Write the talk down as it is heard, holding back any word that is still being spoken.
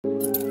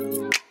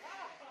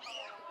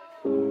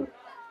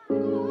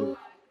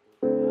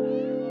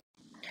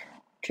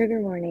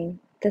Trigger warning,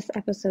 this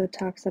episode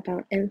talks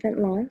about infant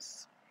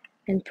loss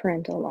and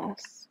parental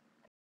loss.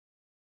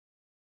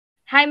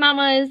 Hi,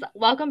 mamas.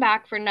 Welcome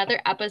back for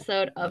another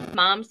episode of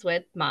Moms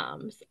with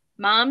Moms.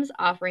 Moms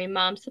offering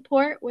mom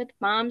support with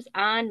moms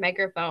on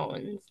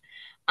megaphones.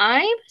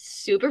 I'm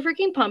super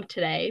freaking pumped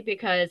today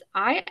because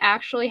I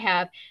actually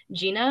have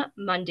Gina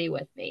Mundy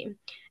with me.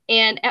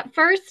 And at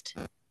first,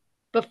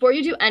 before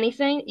you do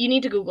anything, you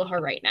need to Google her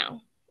right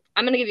now.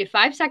 I'm going to give you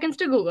 5 seconds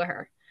to Google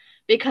her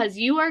because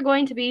you are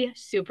going to be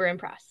super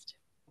impressed.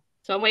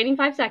 So I'm waiting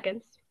 5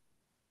 seconds.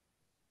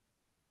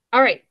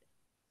 All right.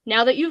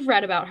 Now that you've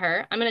read about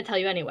her, I'm going to tell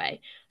you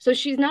anyway. So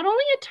she's not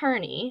only an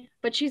attorney,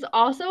 but she's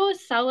also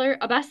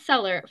a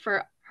bestseller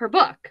for her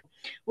book,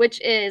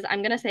 which is,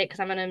 I'm going to say it because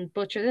I'm going to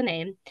butcher the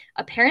name,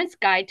 A Parent's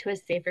Guide to a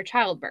Safer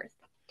Childbirth.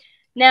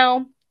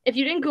 Now, if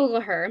you didn't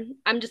Google her,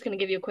 I'm just going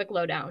to give you a quick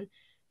lowdown.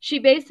 She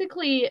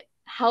basically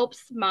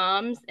helps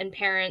moms and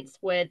parents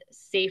with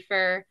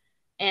safer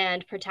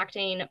and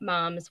protecting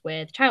moms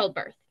with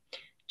childbirth.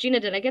 Gina,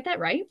 did I get that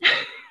right?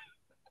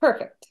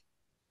 Perfect.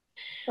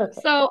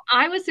 So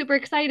I was super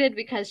excited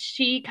because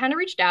she kind of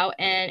reached out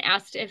and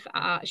asked if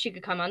she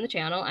could come on the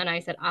channel. And I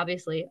said,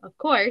 obviously, of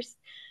course.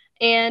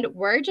 And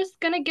we're just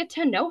going to get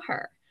to know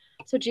her.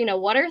 So Gina,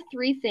 what are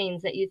 3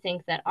 things that you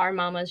think that our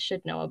mamas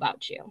should know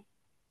about you?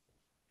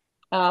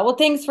 Well,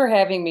 thanks for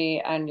having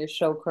me on your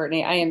show,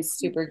 Courtney. I am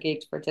super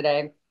geeked for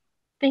today.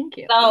 Thank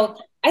you. So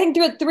I think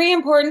there are 3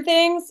 important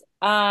things.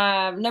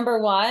 Number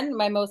 1,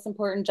 my most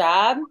important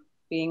job,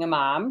 being a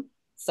mom.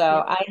 So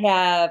I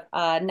have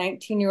a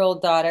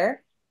 19-year-old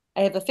daughter.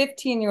 I have a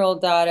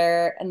 15-year-old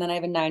daughter, and then I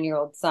have a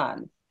 9-year-old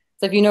son.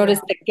 So if you notice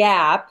the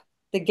gap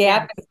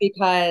is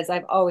because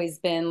I've always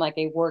been like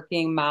a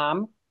working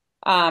mom.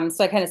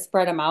 So I kind of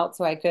spread them out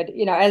so I could,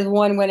 as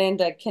one went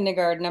into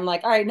kindergarten, I'm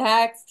like, all right,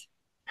 next,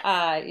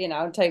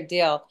 type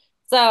deal.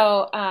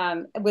 So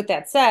with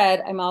that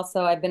said,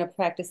 I've been a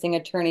practicing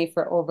attorney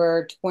for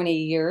over 20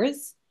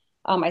 years.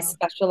 I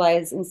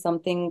specialize in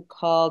something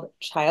called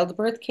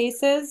childbirth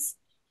cases.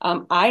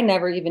 I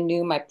never even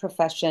knew my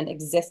profession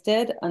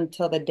existed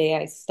until the day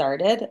I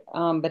started.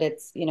 But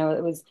it's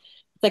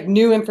like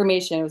new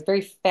information. It was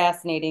very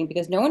fascinating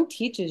because no one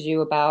teaches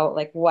you about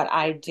like what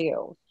I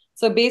do.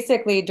 So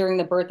basically, during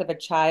the birth of a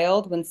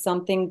child, when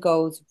something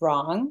goes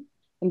wrong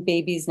and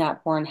baby's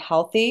not born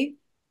healthy,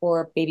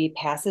 or baby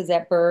passes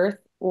at birth,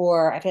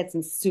 or I've had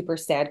some super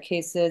sad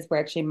cases where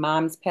actually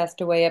moms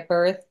passed away at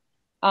birth,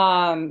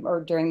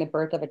 or during the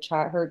birth of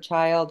her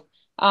child,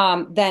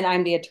 then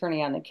I'm the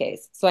attorney on the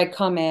case. So I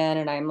come in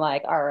and I'm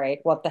like, all right,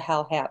 what the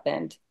hell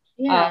happened?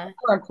 More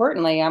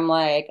importantly, I'm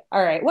like,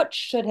 all right, what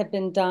should have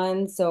been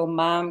done so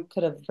mom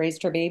could have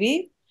raised her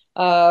baby?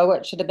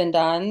 What should have been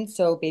done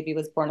so baby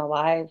was born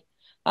alive?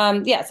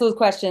 So those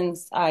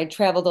questions, I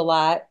traveled a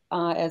lot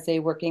as a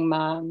working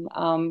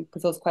mom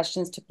because those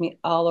questions took me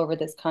all over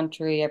this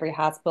country, every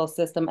hospital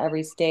system,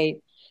 every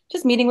state,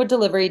 just meeting with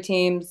delivery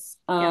teams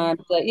to,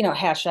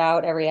 hash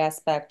out every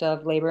aspect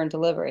of labor and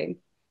delivery.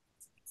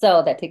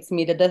 So that takes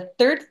me to the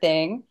third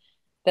thing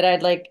that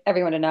I'd like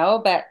everyone to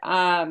know. But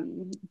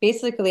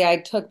basically, I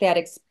took that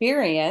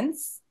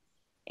experience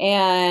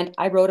and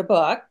I wrote a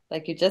book,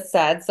 like you just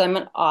said. So I'm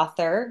an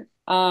author.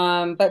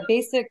 But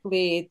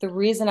basically, the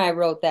reason I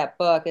wrote that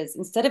book is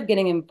instead of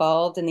getting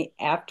involved in the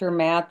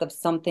aftermath of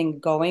something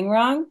going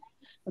wrong,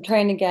 I'm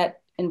trying to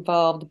get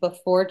involved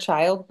before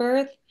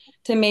childbirth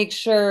to make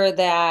sure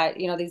that,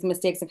 these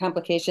mistakes and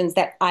complications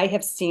that I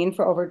have seen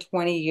for over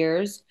 20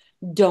 years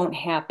don't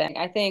happen.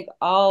 I think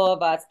all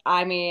of us,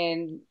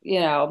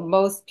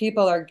 most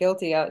people are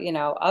guilty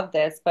of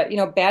this,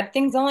 but, bad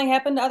things only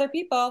happen to other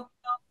people,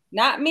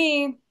 not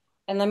me.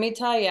 And let me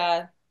tell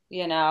you,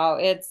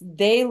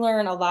 they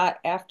learn a lot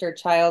after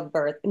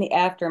childbirth in the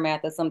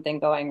aftermath of something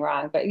going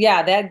wrong. But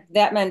yeah,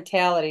 that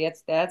mentality,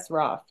 that's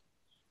rough.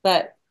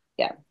 But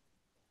yeah.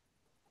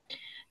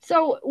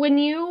 So when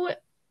you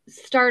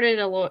started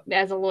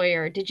as a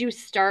lawyer, did you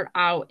start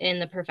out in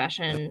the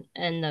profession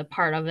and the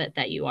part of it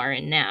that you are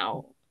in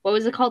now? What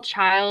was it called?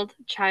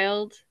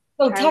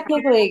 So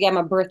technically, I'm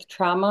a birth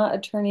trauma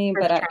attorney,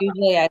 but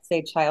usually I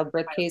say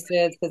childbirth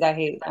cases because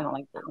I don't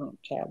like the word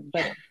child,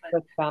 but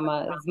birth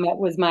trauma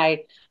was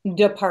my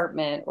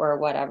department or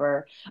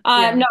whatever.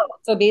 No,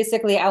 so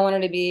basically, I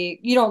wanted to be,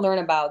 you don't learn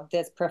about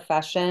this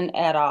profession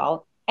at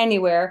all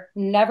anywhere,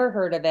 never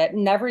heard of it,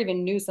 never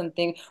even knew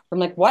something from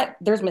like, what?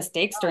 There's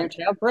mistakes during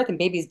childbirth and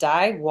babies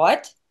die?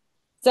 What?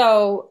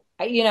 So,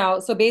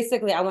 so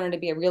basically, I wanted to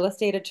be a real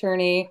estate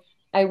attorney.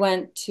 I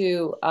went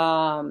to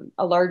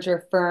a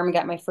larger firm,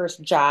 got my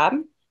first job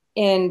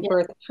in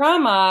birth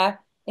trauma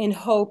in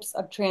hopes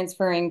of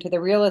transferring to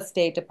the real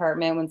estate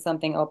department when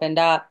something opened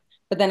up.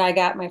 But then I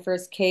got my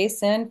first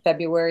case in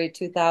February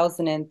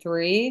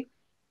 2003,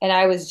 and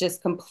I was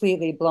just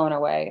completely blown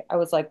away. I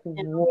was like,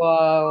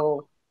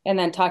 whoa. And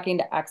then talking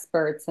to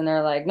experts, and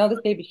they're like, no, this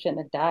baby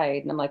shouldn't have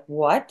died. And I'm like,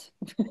 what?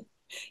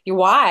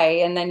 why,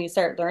 and then you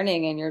start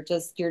learning, and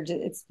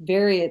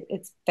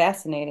it's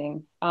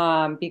fascinating,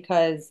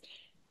 because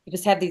you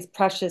just have these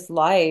precious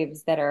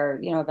lives that are,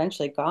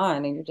 eventually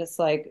gone, and you're just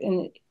like,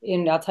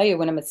 and I'll tell you,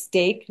 when a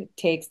mistake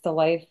takes the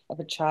life of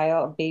a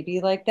child, a baby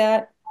like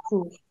that,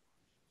 oof,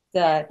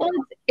 the Well,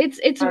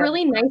 it's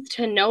really nice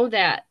to know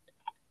that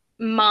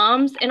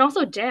moms and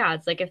also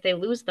dads, like if they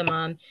lose the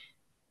mom,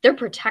 they're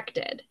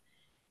protected.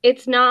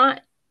 It's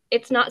not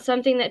it's not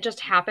something that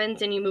just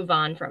happens and you move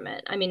on from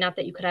it. I mean, not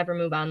that you could ever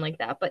move on like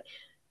that, but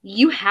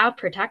you have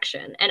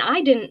protection. And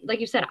I didn't,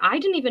 like you said, I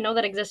didn't even know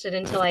that existed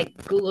until I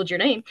Googled your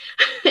name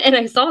and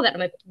I saw that. I'm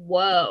like,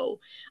 whoa.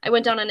 I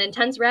went down an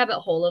intense rabbit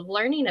hole of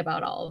learning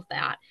about all of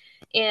that.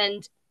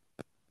 And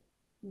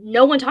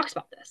no one talks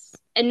about this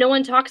and no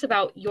one talks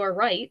about your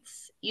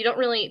rights. You don't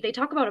really, they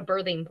talk about a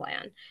birthing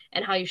plan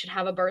and how you should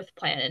have a birth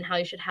plan and how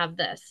you should have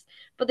this,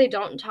 but they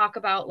don't talk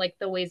about like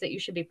the ways that you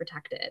should be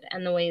protected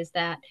and the ways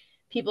that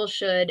people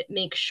should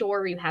make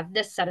sure you have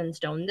this set in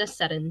stone, this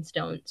set in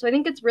stone. So I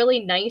think it's really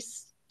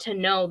nice to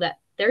know that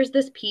there's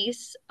this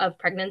piece of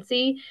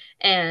pregnancy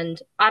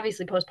and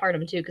obviously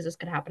postpartum too, because this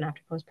could happen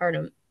after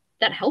postpartum,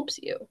 that helps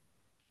you.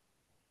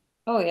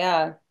 Oh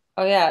yeah.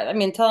 Oh yeah. I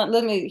mean,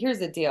 here's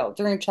the deal.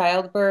 During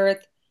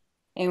childbirth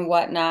and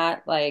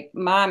whatnot, like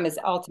mom is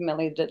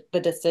ultimately the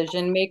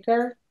decision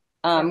maker,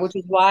 which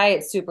Yes. is why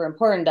it's super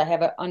important to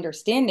have an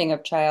understanding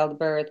of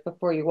childbirth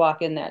before you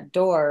walk in that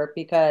door.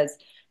 Because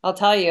I'll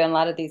tell you, in a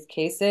lot of these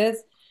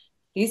cases,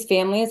 these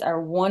families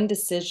are one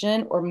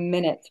decision or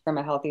minutes from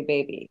a healthy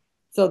baby.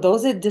 So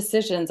those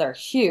decisions are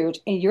huge,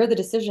 and you're the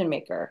decision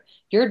maker.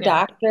 Your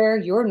Yeah. doctor,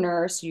 your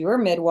nurse, your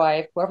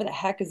midwife, whoever the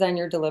heck is on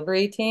your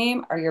delivery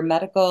team are your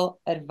medical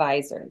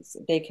advisors.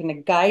 They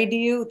can guide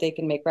you, they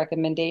can make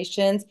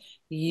recommendations.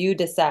 You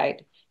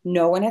decide.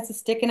 No one has to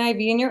stick an IV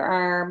in your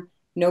arm.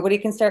 Nobody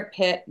can start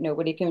PIT.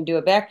 Nobody can do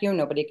a vacuum.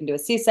 Nobody can do a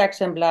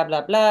C-section, blah,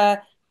 blah, blah,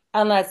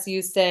 unless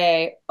you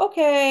say,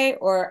 okay,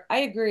 or I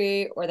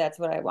agree, or that's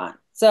what I want.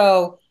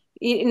 So,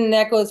 and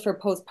that goes for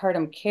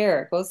postpartum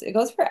care. It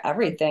goes for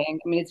everything.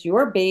 I mean, it's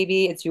your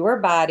baby, it's your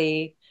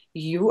body.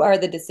 You are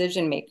the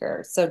decision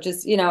maker. So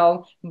just,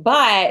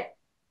 but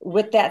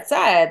with that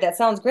said, that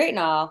sounds great and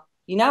all.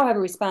 You now have a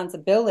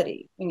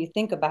responsibility when you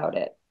think about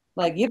it.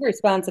 Like you have a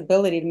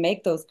responsibility to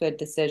make those good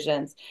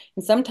decisions.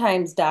 And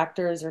sometimes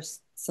doctors or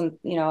some,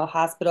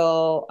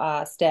 hospital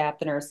staff,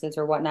 the nurses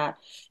or whatnot,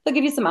 they'll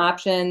give you some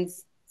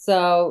options.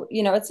 So,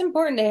 it's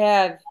important to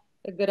have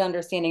a good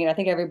understanding. And I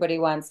think everybody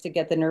wants to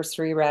get the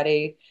nursery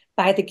ready,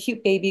 buy the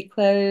cute baby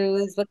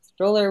clothes. What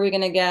stroller are we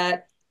going to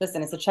get?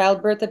 Listen, as a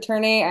childbirth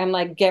attorney, I'm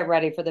like, get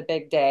ready for the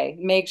big day.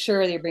 Make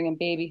sure that you're bringing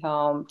baby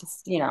home to,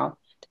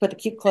 to put the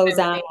cute clothes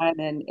on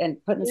Everything.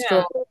 and put in the Yeah.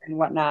 stroller and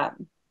whatnot.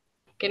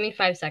 Give me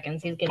 5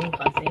 seconds. He's getting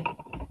fussy.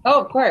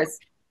 Oh, of course.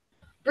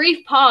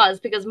 Brief pause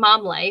because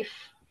mom life.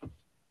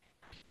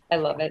 I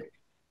love it.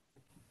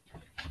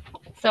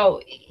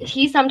 So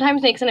he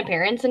sometimes makes an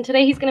appearance, and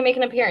today he's going to make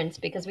an appearance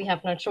because we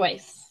have no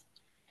choice.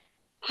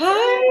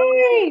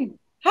 Hi.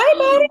 Hi,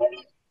 buddy.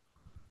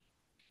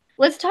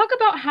 Let's talk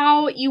about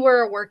how you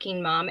were a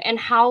working mom and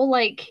how,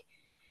 like,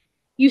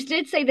 you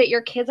did say that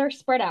your kids are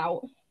spread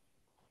out.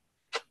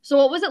 So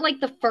what was it like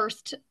the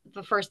first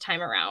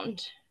time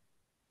around?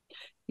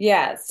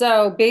 Yeah,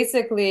 so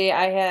basically,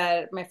 I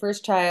had my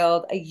first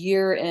child a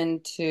year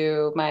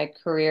into my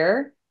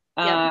career.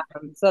 Yep.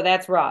 Um, so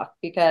that's rough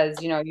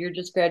because, you're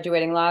just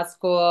graduating law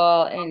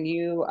school and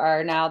you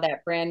are now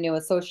that brand new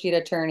associate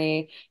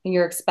attorney and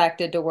you're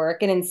expected to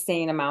work an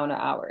insane amount of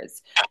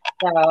hours.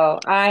 So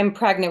I'm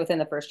pregnant within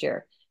the first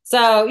year.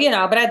 So,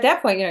 but at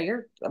that point,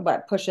 you're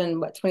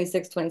pushing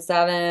 26,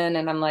 27,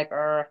 and I'm like,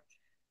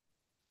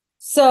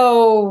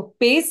 so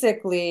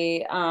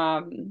basically,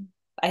 I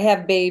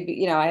have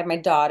I have my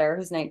daughter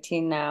who's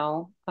 19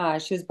 now.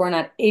 She was born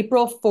on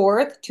April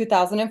 4th,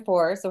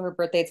 2004. So her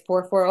birthday's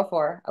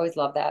 4404. I always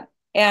love that.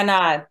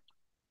 And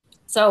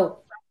so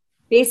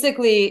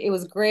basically it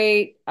was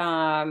great.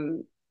 I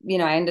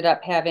ended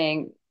up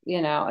having,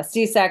 a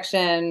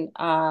C-section,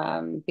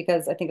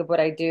 because I think of what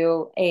I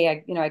do.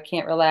 I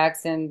can't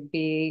relax, and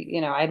B,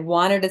 I'd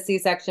wanted a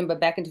C-section, but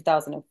back in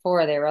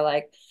 2004, they were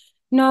like,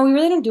 no, we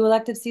really don't do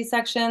elective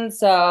C-sections.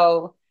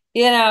 So,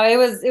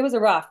 it was a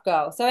rough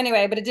go. So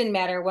anyway, but it didn't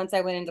matter. Once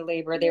I went into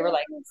labor, they were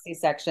like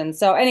C-section.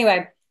 So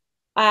anyway,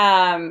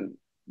 um,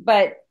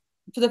 but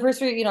for the first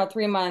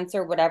 3 months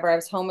or whatever, I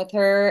was home with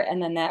her,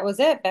 and then that was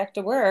it, back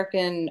to work.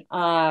 And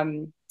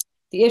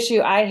the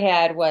issue I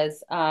had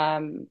was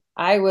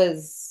I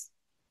was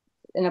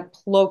in a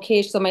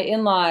location. So my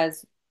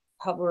in-laws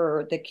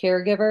were the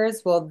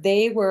caregivers. Well,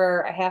 they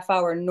were a half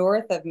hour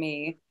north of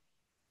me,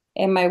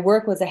 and my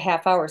work was a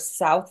half hour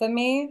south of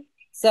me.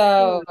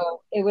 So Ooh.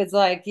 it was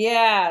like,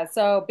 yeah.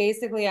 So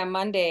basically on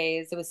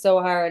Mondays, it was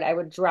so hard. I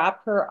would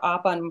drop her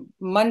off on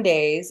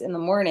Mondays in the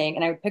morning,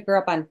 and I would pick her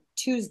up on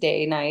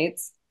Tuesday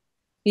nights,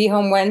 be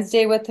home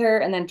Wednesday with her,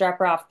 and then drop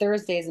her off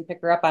Thursdays and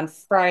pick her up on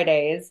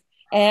Fridays.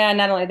 And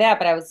not only that,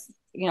 but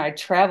I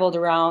traveled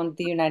around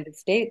the United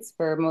States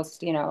for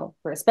most,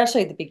 for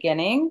especially at the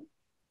beginning.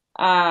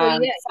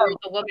 Well, yeah, you're So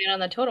the woman on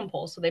the totem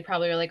pole, so they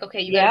probably are like,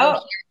 okay, you got to go here,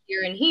 yeah,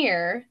 here, and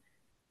here.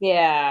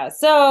 yeah.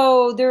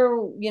 So there,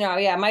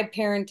 yeah, my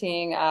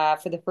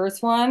parenting for the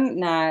first one,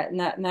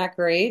 not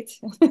great.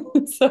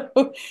 So,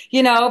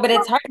 but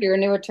it's hard. You're a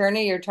new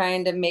attorney, you're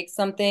trying to make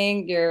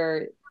something,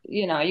 you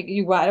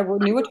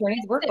new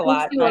attorneys work a It makes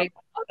lot, you a right?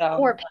 So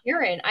poor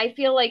parent. I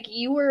feel like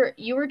you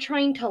were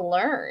trying to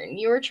learn.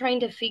 You were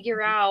trying to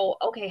figure out,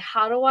 okay,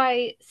 how do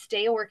I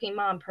stay a working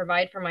mom,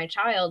 provide for my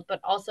child, but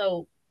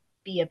also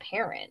be a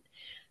parent?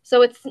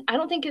 So I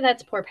don't think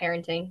that's poor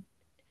parenting.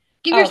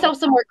 Give oh, yourself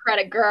some more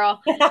credit,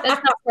 girl.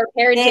 That's not poor thanks.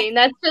 parenting.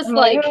 That's just I'm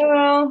like, like,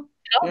 oh,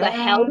 how the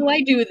hell yeah, do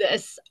I do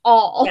this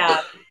all?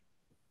 yeah.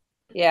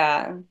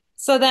 Yeah.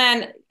 So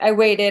then I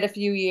waited a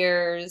few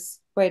years,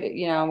 waited,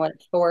 what,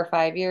 4 or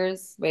 5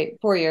 years? Wait,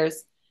 4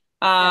 years.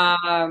 Yeah.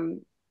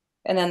 Um,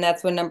 and then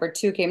that's when number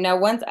two came. Now,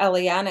 once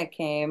Eliana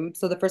came,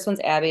 so the first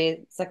one's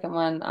Abby, second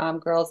one,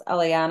 girls,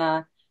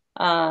 Eliana.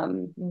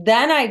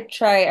 Then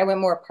I went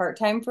more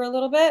part-time for a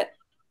little bit.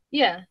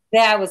 Yeah.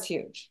 That was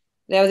huge.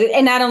 That was it.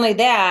 And not only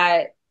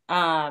that,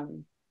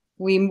 it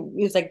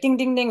was like ding,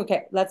 ding, ding.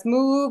 Okay, let's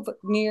move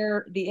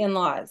near the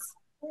in-laws.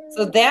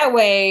 So that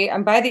way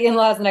I'm by the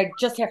in-laws and I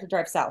just have to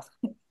drive south.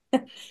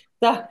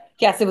 So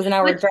yes, it was an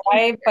hour Much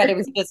drive, but easier. it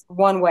was just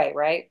one way,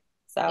 right?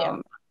 Yeah.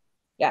 So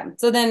yeah.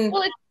 So then,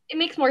 Well, it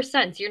makes more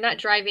sense. You're not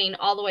driving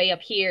all the way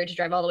up here to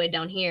drive all the way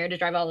down here to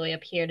drive all the way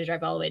up here to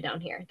drive all the way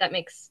down here.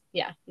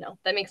 Yeah, no,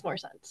 that makes more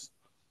sense.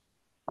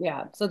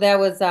 yeah. So that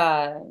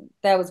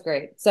was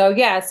great. So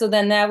yeah, so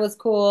then that was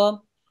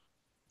cool.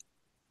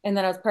 And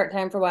then I was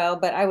part-time for a while,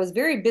 but I was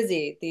very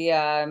busy. We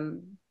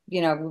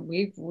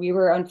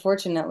were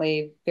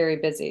unfortunately very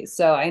busy.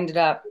 So I ended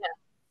up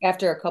Yeah.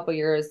 after a couple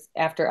years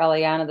after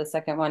Eliana, the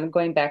second one,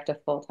 going back to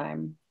full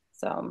time.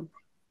 So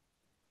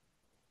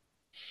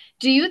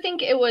Do you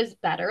think it was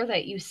better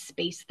that you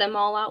spaced them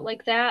all out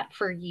like that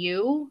for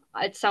you?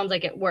 It sounds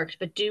like it worked,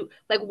 but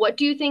what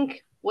do you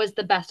think was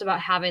the best about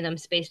having them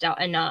spaced out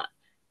and not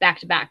back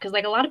to back? Because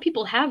like a lot of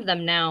people have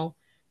them now,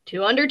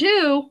 two under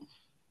two.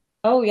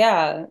 oh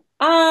yeah.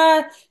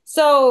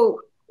 So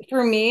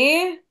for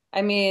me,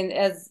 I mean,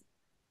 as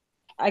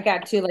I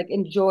got to like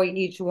enjoy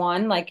each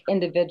one like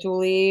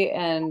individually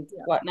and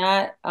Yeah.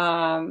 whatnot.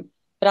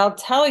 But I'll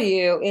tell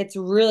you, it's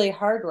really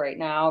hard right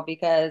now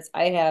because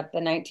I have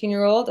the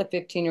 19-year-old, a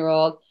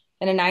 15-year-old,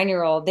 and a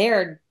 9-year-old.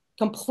 They're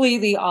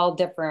completely all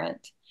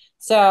different.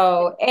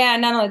 So,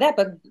 and not only that,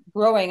 but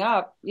growing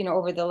up,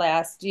 over the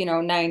last,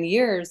 9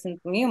 years since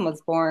Liam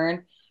was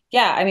born,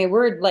 yeah, I mean,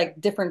 we're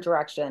like different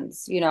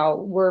directions.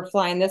 We're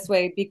flying this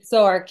way.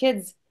 So our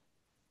kids,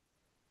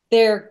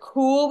 they're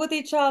cool with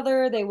each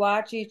other, they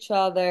watch each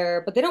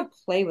other, but they don't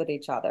play with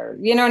each other.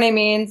 You know what I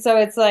mean? So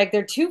it's like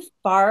they're too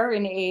far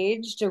in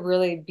age to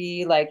really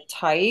be like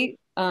tight.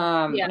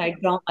 Yeah. And I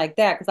don't like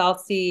that because I'll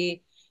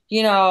see,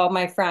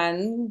 my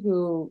friend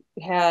who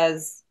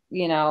has,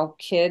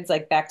 kids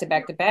like back to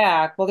back to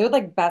back. Well, they're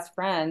like best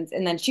friends,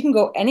 and then she can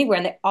go anywhere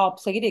and they all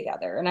play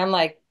together. And I'm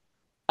like,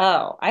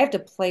 oh, I have to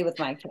play with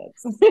my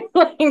kids.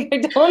 Like I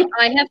don't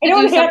I have I to do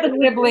don't have something the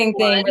with this sibling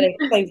thing where one. they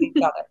play with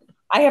each other.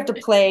 I have to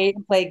play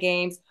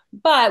games.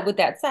 But with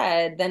that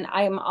said, then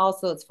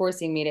it's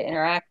forcing me to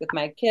interact with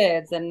my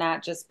kids and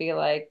not just be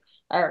like,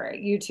 all right,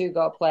 you two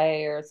go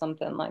play or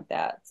something like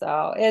that.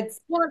 So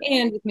Well,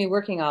 and with me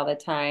working all the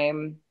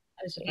time,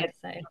 I was just about it, to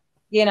say.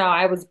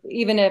 I was,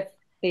 even if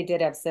they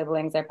did have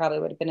siblings, I probably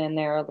would have been in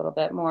there a little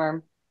bit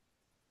more.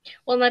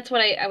 Well, and that's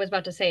what I was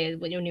about to say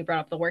when you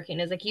brought up the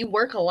working is like you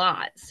work a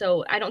lot.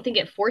 So I don't think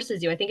it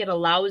forces you. I think it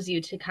allows you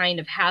to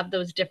kind of have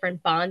those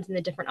different bonds and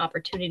the different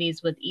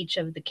opportunities with each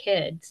of the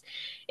kids.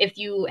 If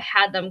you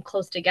had them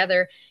close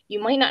together, you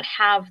might not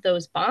have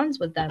those bonds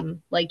with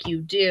them like you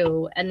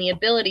do, and the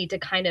ability to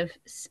kind of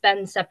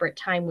spend separate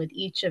time with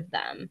each of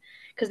them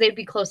because they'd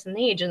be close in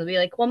age and they'd be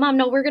like, well, mom,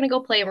 no, we're going to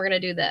go play and we're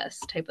going to do this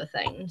type of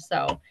thing.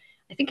 So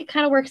I think it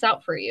kind of works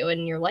out for you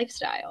and your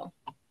lifestyle.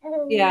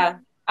 Yeah.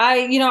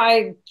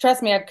 I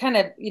trust me, I've kind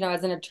of,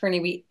 as an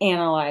attorney, we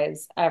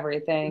analyze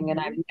everything and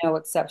I'm Mhm. no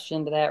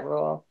exception to that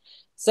rule.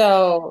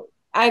 So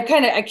I've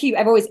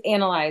always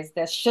analyzed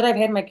this. Should I've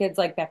had my kids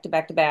like back to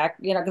back to back?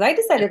 Because I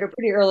decided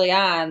pretty early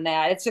on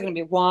that it's going to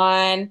be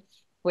one,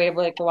 wait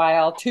like a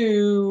while,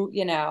 two,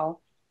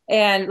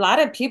 and a lot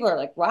of people are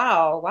like,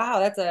 wow,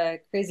 that's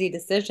a crazy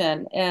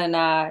decision. And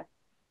I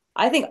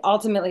think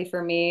ultimately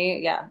for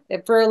me, yeah,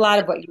 for a lot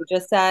of what you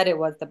just said, it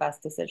was the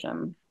best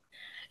decision.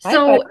 High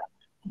five. So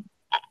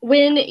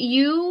when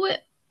you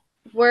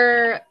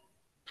were,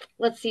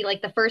 let's see,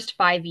 like the first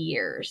 5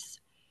 years,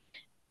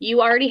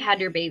 you already had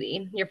your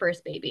baby, your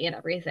first baby, and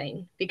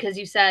everything because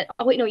you said,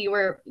 oh wait, no, you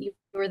were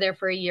there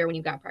for a year when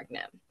you got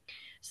pregnant. Yeah.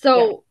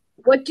 So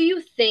what do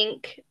you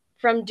think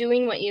from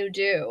doing what you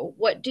do?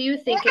 What do you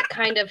think it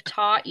kind of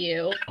taught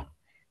you?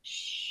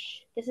 Shh,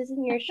 this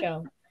isn't your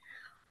show.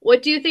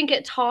 What do you think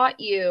it taught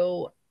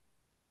you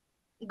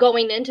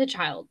going into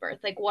childbirth?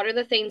 Like, what are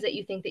the things that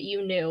you think that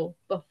you knew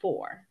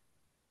before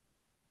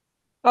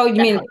Oh, you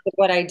that mean helped?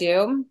 what I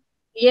do?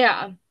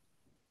 Yeah.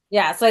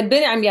 Yeah. So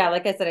yeah,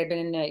 like I said, I've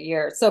been in a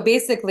year. So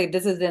basically,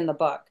 this is in the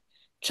book.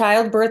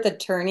 childbirth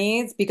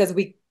attorneys, because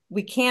we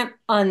can't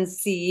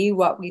unsee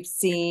what we've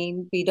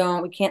seen. We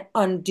can't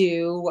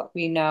undo what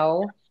we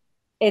know.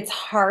 It's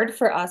hard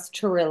for us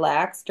to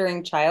relax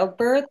during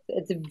childbirth.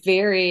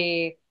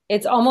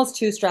 It's almost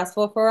too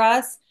stressful for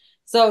us.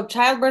 So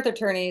childbirth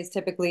attorneys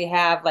typically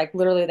have like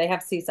literally they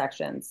have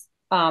C-sections,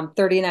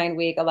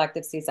 39-week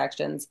elective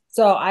C-sections.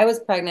 So I was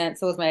pregnant,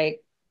 so was my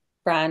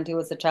friend who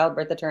was a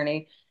childbirth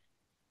attorney.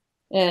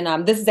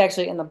 And this is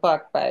actually in the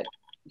book, but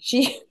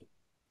she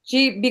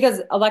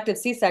because elective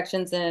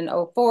C-sections in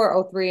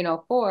 '04, '03, and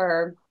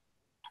 '04,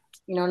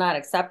 not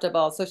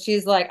acceptable. So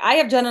she's like, I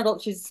have genital,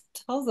 she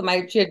tells them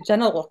she had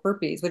genital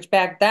herpes, which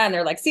back then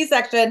they're like,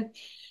 C-section.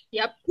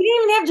 Yep. We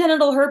didn't even have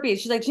genital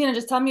herpes. She's like, Gina,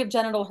 just tell me you have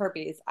genital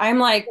herpes. I'm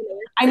like,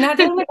 I'm not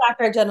telling my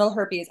doctor I have genital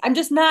herpes. I'm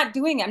just not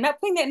doing it. I'm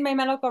not putting that in my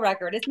medical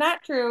record. It's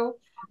not true.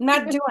 I'm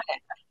not doing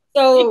it.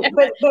 So, Yeah.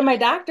 but my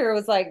doctor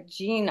was like,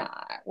 Gina,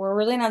 we're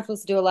really not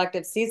supposed to do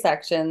elective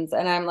C-sections.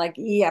 And I'm like,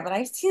 yeah, but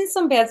I've seen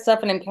some bad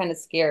stuff and I'm kind of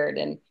scared.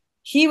 And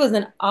he was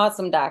an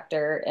awesome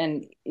doctor.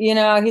 And,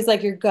 he's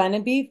like, you're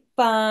gonna be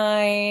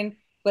fine.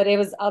 But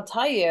I'll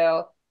tell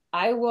you,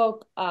 I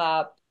woke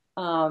up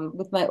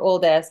with my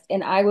oldest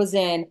and I was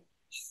in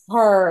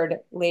hard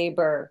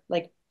labor,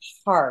 like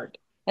hard.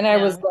 Yeah.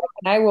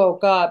 And I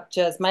woke up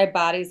just, my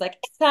body's like,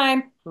 it's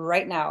time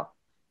right now.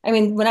 I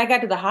mean, when I got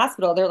to the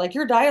hospital, they're like,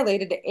 you're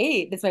dilated to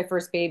 8. It's my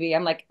first baby.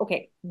 I'm like,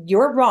 okay,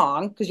 you're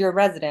wrong because you're a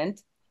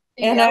resident.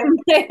 And Yep. I'm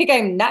like,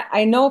 I'm not,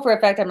 I know for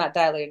a fact I'm not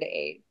dilated to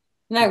 8.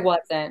 And I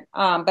wasn't.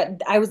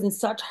 But I was in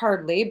such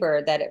hard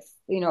labor that it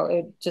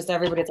just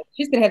everybody's like,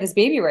 she's gonna have this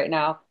baby right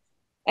now.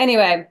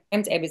 Anyway,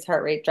 Abby's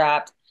heart rate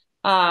dropped,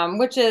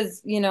 which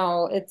is,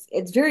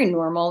 it's very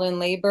normal in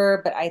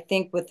labor. But I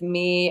think with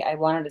me, I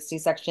wanted a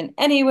C-section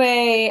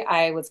anyway.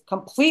 I was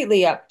completely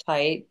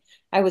uptight.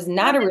 I was Yeah,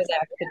 not a that's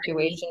relaxed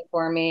scary. situation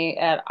for me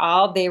at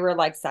all. They were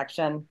like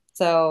section.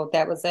 So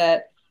that was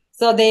it.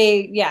 So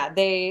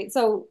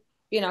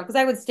because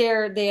I would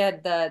stare,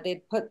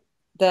 they'd put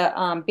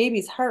the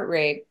baby's heart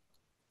rate.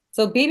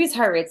 So baby's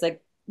heart rate's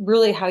like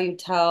really how you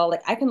tell,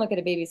 like I can look at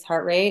a baby's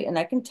heart rate and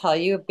I can tell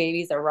you if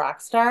baby's a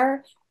rock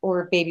star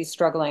or if baby's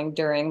struggling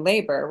during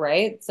labor,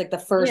 right? It's like the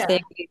first Yeah.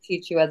 thing they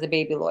teach you as a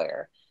baby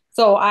lawyer.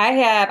 So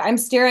I'm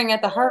staring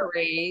at the heart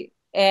rate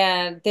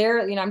and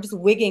I'm just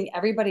wigging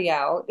everybody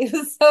out. It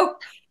was so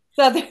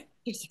you're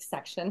just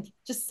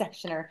just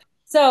section her.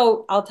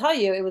 So I'll tell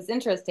you, it was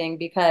interesting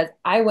because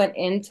I went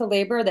into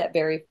labor that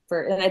very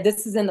first, and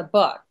this is in the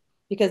book,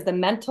 because the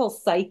mental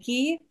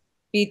psyche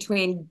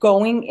between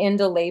going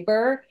into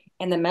labor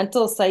and the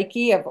mental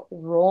psyche of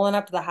rolling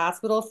up to the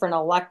hospital for an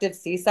elective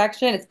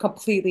C-section is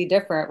completely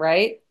different,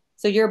 right?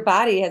 So your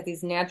body has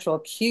these natural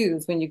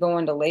cues when you go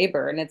into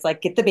labor, and it's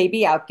like, get the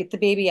baby out, get the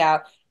baby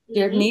out.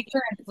 Your Hmm.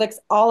 nature inflicts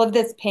all of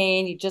this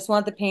pain. You just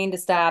want the pain to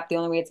stop. The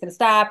only way it's going to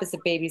stop is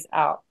if baby's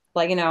out,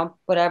 like,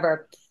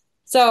 whatever.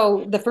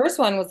 So the first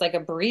one was like a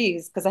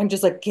breeze because I'm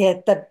just like,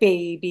 get the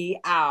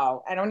baby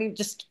out. I don't even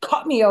just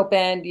cut me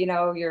open.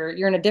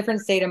 You're in a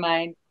different state of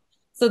mind.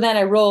 So then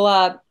I roll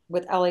up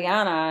with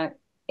Eliana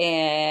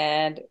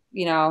and,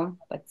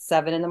 like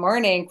 7 in the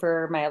morning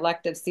for my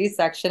elective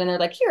C-section. And they're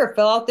like, here,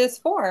 fill out this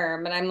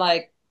form. And I'm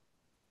like,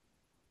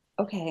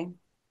 okay.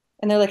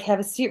 And they're like, have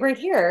a seat right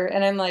here.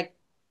 And I'm like,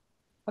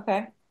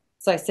 okay.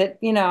 So I sit,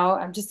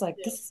 I'm just like,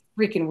 this is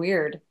freaking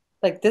weird.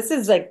 This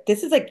is like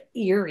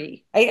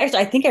eerie.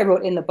 I think I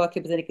wrote in the book,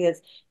 it was like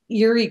this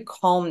eerie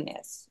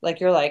calmness. Like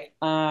you're like,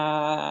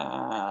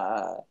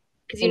 Because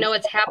you and know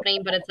it's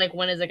happening, but it's like,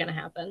 when is it going to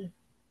happen?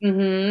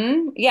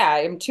 Yeah,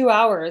 I'm 2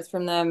 hours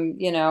from them,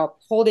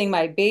 holding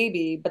my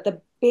baby. But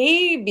the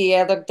baby,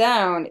 I look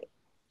down,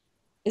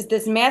 is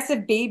this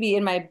massive baby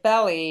in my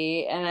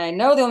belly. And I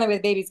know the only way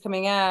the baby's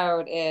coming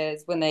out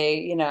is when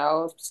they,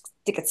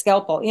 stick a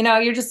scalpel.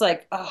 You're just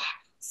like, oh.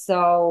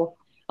 So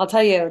I'll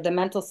tell you, the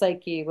mental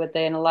psyche with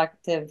an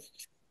elective,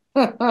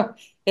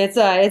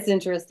 it's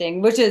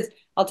interesting, which is,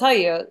 I'll tell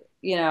you,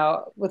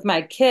 with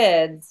my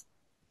kids,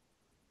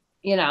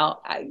 they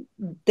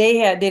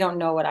don't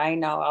know what I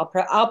know.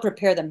 I'll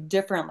prepare them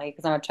differently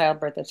because I'm a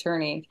childbirth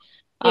attorney.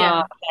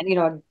 Yeah.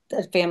 And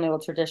a family will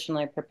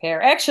traditionally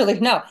prepare. Actually,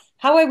 no,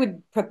 how I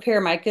would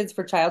prepare my kids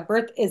for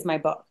childbirth is my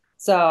book.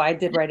 So I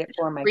did write it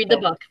for my Read the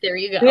kids. book. There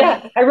you go.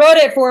 Yeah, I wrote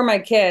it for my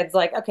kids.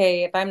 Like,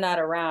 okay, if I'm not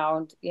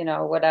around,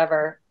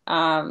 whatever.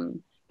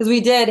 Because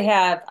we did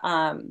have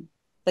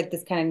like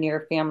this kind of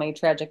near family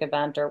tragic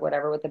event or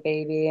whatever with the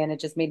baby, and it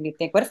just made me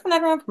think, what if I'm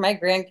not around for my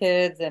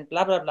grandkids and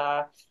blah blah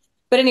blah.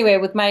 But anyway,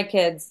 with my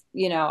kids,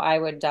 I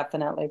would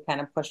definitely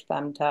kind of push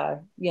them to,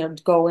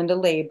 go into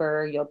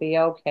labor. You'll be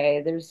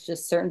okay. There's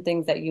just certain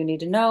things that you need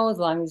to know. As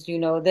long as you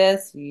know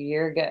this,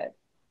 you're good.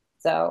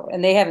 So,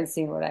 and they haven't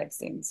seen what I've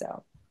seen.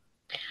 So,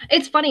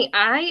 It's funny.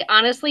 I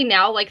honestly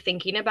now, like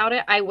thinking about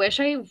it, I wish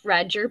I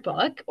read your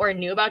book or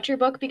knew about your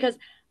book because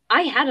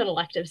I had an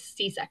elective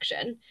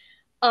C-section.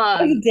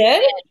 oh, you Um,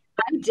 did? and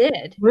I did.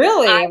 I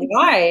Really?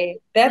 Why?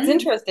 That's mhm.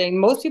 interesting.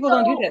 Most people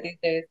don't do So that these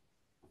days.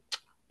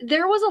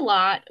 there was a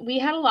lot. We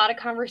had a lot of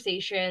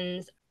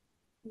conversations.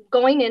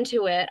 going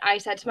into it, I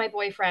said to my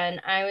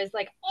boyfriend, I was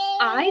like,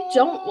 I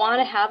don't want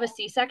to have a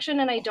C-section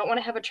and I don't want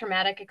to have a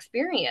traumatic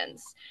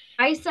experience.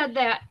 I said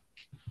that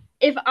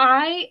if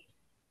I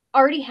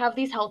already have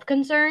these health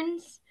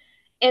concerns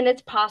and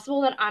it's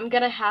possible that I'm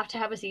going to have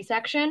a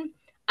C-section,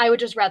 I would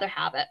just rather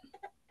have it.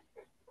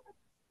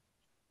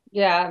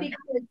 Yeah. Because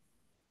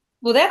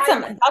Well,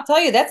 I'll tell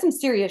you, that's some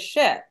serious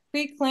shit.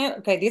 Pre-clamp.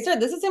 Okay, this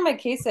is in my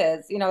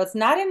cases. It's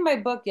not in my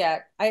book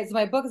yet. So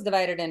my book is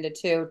divided into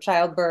two,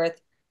 childbirth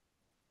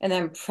and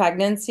then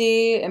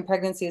pregnancy, and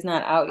pregnancy is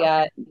not out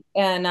yet.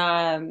 And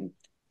and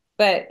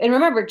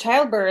remember,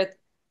 childbirth.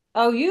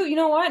 Oh, you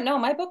know what? No,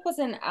 my book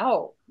wasn't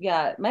out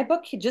yet. My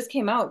book just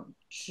came out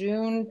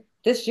June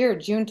this year,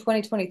 June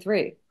 2023.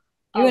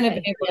 You wouldn't have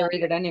okay, been able yeah. to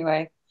read it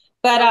anyway.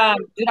 But No,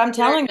 dude, I'm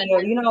telling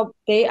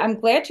you, I'm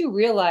glad you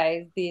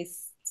realize the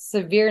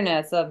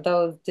severeness of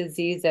those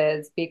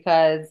diseases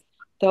because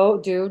though,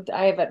 dude,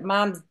 I have it,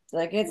 mom's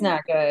like it's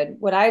not good.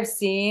 What I've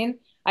seen,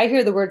 I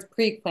hear the words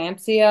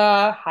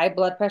preeclampsia, high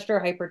blood pressure,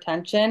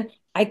 hypertension.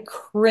 I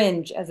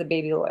cringe as a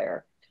baby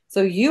lawyer.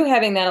 So you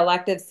having that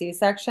elective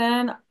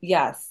C-section,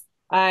 yes,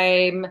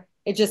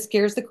 it just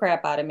scares the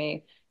crap out of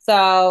me.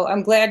 So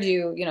I'm glad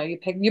you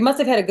must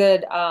have had a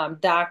good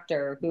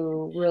doctor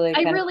who really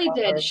I kind of really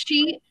did.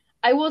 covered.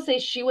 I will say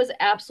she was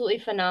absolutely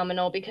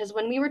phenomenal because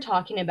when we were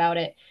talking about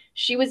it,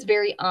 she was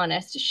very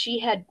honest. She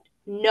had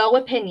no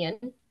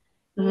opinion,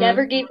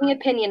 never Hmm. gave me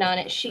opinion on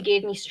it. She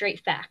gave me straight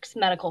facts,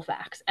 medical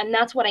facts. And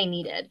that's what I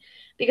needed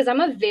because I'm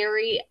a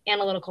very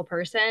analytical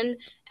person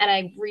and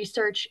I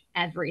research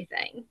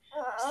everything.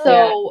 Yeah.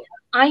 So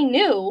I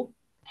knew,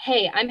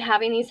 hey, I'm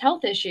having these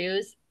health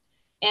issues.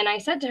 And I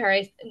said to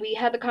her, we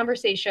had the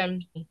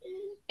conversation.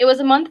 It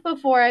was a month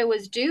before I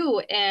was due.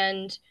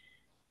 And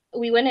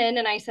we went in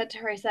and I said to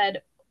her, I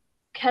said,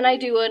 can I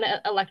do an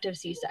elective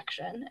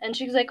C-section? And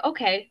she was like,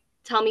 okay,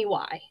 tell me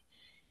why.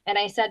 And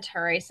I said to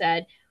her, I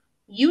said,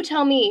 you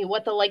tell me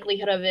what the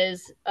likelihood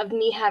of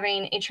me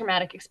having a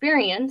traumatic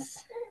experience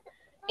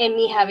and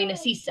me having a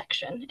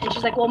C-section. And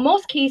she's like, well,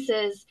 most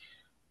cases,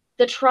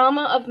 the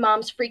trauma of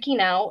moms freaking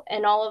out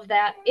and all of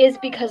that is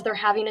because they're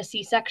having a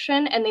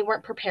C-section and they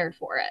weren't prepared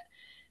for it.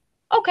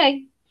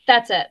 Okay,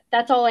 that's it.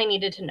 That's all I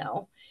needed to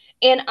know.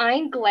 And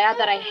I'm glad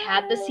that I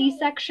had the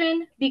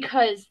C-section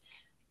because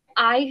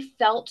I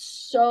felt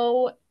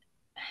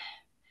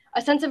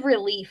a sense of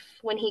relief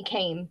when he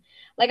came.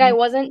 Like I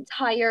wasn't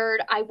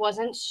tired, I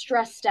wasn't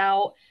stressed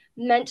out.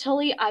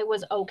 Mentally, I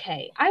was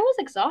okay. I was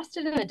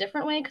exhausted in a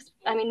different way because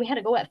I mean, we had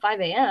to go at 5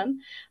 a.m.,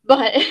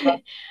 but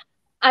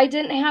I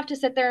didn't have to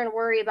sit there and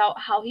worry about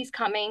how he's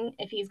coming,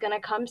 if he's going to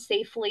come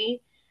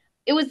safely.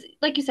 It was,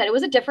 like you said, it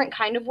was a different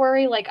kind of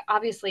worry. Like,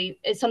 obviously,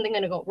 is something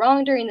going to go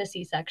wrong during the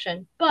C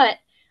section? But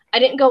I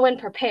didn't go in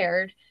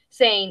prepared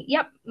saying,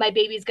 yep, my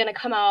baby's going to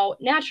come out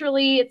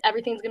naturally.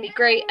 Everything's going to be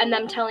great. And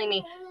them telling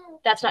me,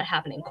 that's not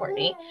happening,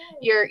 Courtney.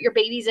 Your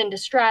baby's in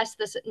distress.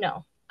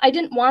 No, I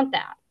didn't want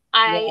that.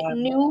 I Yeah.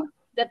 knew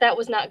that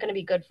was not going to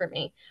be good for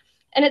me.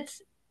 And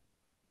it's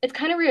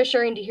kind of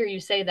reassuring to hear you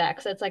say that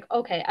because it's like,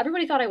 okay,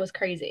 everybody thought I was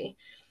crazy.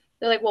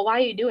 They're like, well, why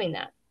are you doing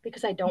that?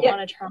 Because I don't Yeah.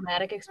 want a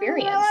traumatic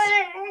experience.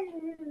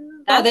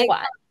 No, That's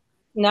why.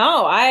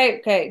 no,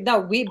 okay.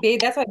 No,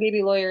 that's why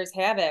baby lawyers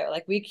have it.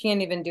 Like we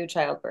can't even do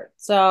childbirth.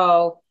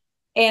 So,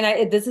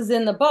 this is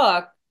in the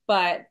book,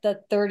 but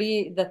the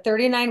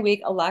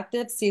 39-week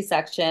elective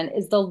C-section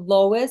is the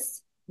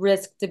lowest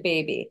risk to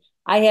baby.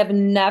 I have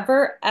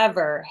never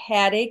ever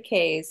had a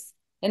case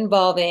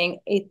involving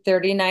a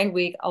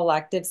 39-week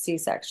elective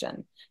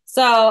C-section.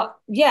 So,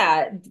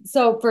 yeah.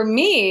 So for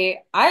me,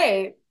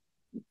 I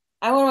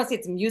wouldn't want to say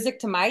it's music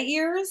to my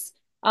ears,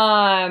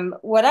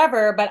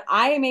 whatever, but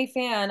I am a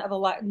fan of a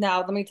lot. Now,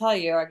 let me tell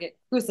you, I get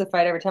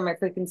crucified every time I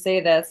freaking say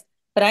this,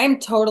 but I am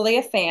totally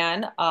a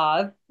fan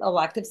of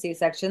elective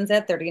C-sections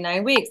at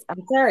 39 weeks.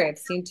 I'm sorry, I've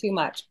seen too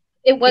much.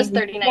 It was You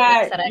 39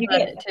 weeks that I had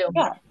get, it too.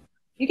 yeah,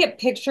 you get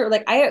picture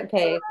like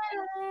okay,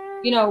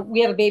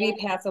 we have a baby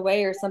pass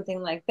away or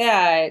something like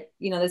that.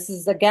 This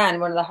is again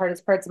one of the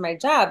hardest parts of my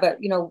job, but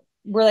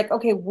we're like,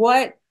 okay,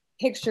 what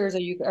pictures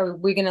are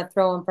we going to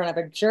throw in front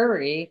of a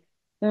jury?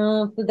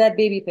 The dead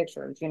baby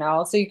pictures,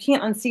 so you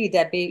can't unsee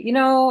dead baby,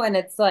 and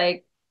it's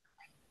like,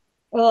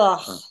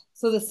 ugh.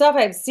 So the stuff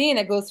I've seen,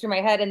 it goes through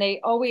my head, and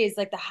they always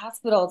like the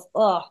hospitals,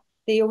 ugh,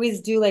 they always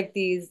do like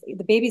the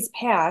baby's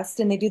passed,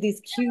 and they do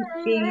these cute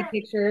baby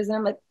pictures, and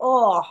I'm like,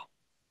 oh,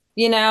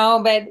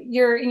 but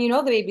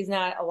the baby's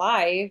not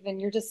alive, and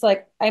you're just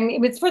like, I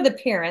mean, it's for the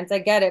parents, I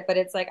get it, but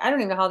it's like, I don't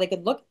even know how they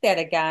could look at that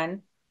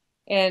again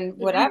and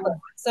whatever.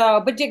 No.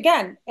 So, but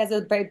again, as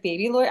a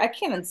baby lawyer, I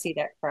can't unsee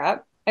that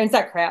crap. I mean, it's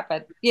not crap,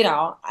 but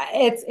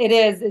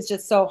it's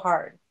just so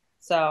hard.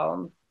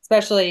 So,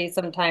 especially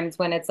sometimes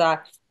when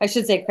I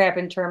should say crap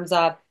in terms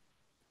of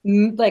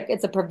like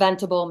it's a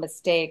preventable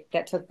mistake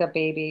that took the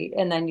baby,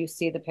 and then you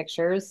see the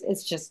pictures.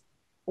 It's just,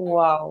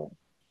 whoa.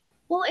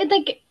 Well,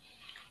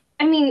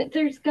 I mean,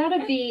 there's got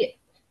to be,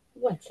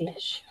 what's the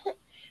issue?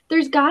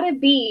 There's got to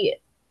be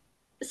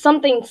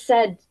something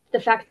said, the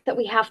fact that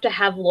we have to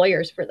have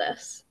lawyers for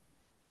this.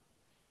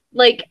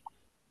 Like,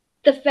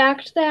 the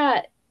fact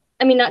that,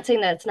 I mean, not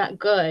saying that it's not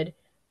good,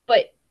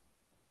 but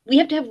we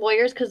have to have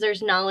lawyers because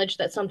there's knowledge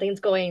that something's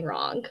going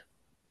wrong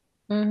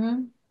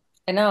Mm-hmm.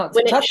 I know.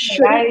 when it Trust me,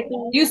 shouldn't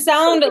you be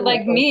sound something that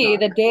like goes me wrong.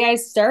 the day I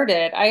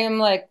started. I am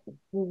like,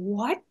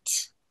 what?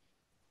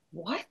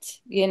 What?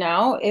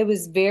 It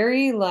was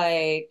very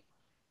like,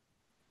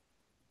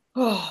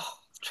 oh,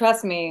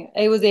 trust me,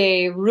 it was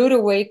a rude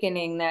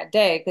awakening that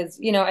day because,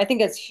 I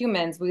think as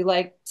humans, we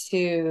like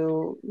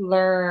to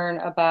learn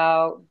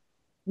about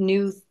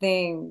new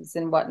things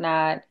and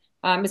whatnot.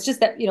 It's just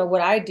that,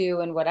 what I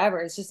do and whatever,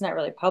 it's just not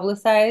really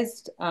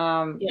publicized.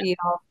 Yeah.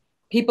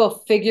 People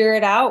figure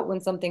it out when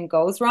something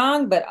goes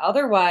wrong, but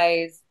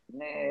otherwise,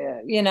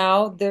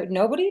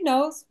 nobody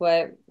knows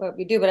what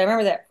we do. But I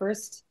remember that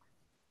first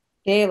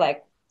day,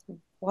 like,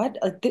 what?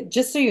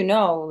 Just so you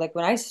know, like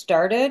when I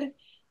started,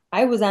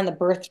 I was on the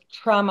birth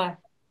trauma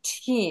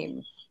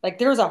team. Like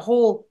there was a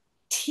whole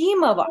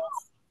team of us.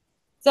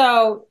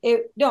 So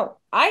no,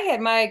 I had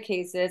my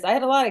cases. I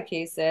had a lot of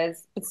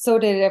cases, but so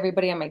did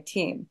everybody on my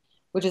team,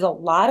 which is a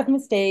lot of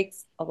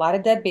mistakes, a lot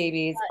of dead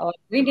babies, a lot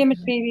of brain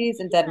damaged babies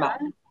and dead moms.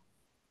 Yeah.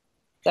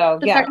 So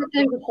The yeah. fact that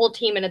there's a whole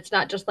team and it's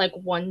not just like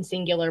one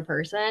singular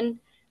person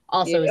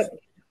also is Yep.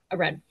 a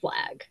red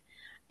flag.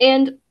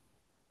 And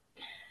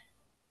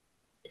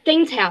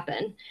things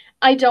happen.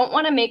 I don't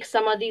want to make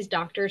some of these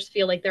doctors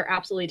feel like they're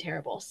absolutely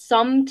terrible.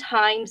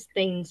 Sometimes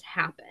things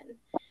happen.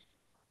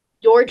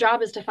 Your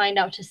job is to find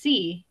out to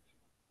see,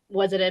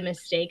 was it a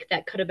mistake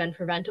that could have been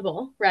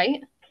preventable,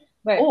 right?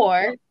 Right.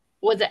 Or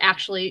was it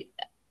actually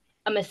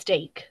a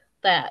mistake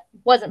that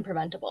wasn't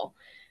preventable?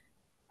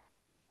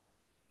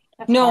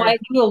 That's No, hard. I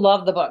do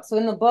love the book. So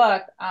in the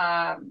book,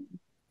 I'm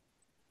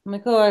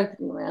like, oh,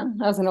 man,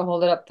 I was gonna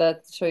hold it up to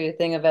show you a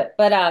thing of it.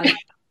 But I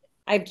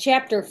have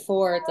chapter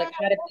 4. It's like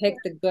how to pick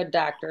the good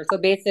doctor. So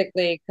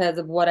basically, because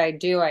of what I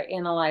do, I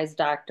analyze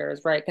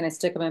doctors, right? Can I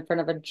stick them in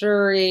front of a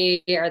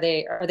jury? Are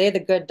they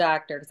the good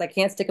doctor? Because I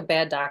can't stick a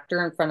bad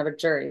doctor in front of a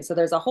jury. So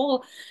there's a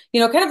whole,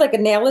 kind of like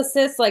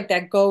analysis like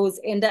that goes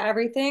into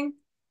everything.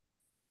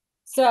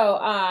 So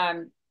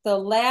um the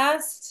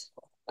last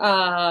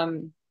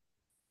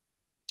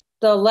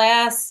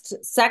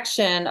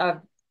section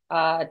of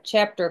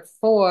chapter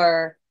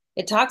 4,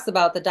 it talks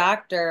about the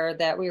doctor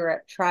that we were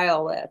at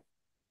trial with.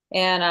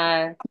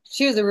 And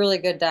she was a really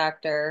good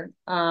doctor.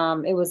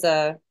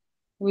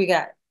 We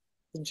got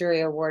the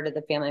jury awarded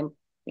the family,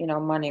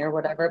 money or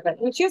whatever, but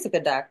she was a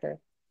good doctor.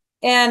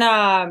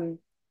 And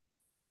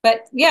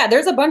but yeah,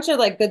 there's a bunch of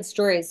like good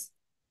stories.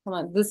 Hold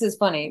on, this is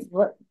funny.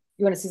 What,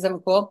 you want to see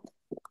something cool?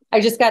 I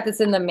just got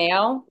this in the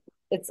mail.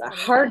 It's a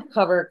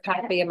hardcover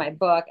copy of my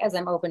book as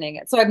I'm opening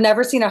it. So I've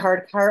never seen a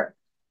hardcover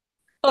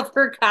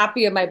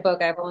copy of my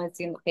book. I've only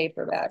seen the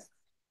paperback.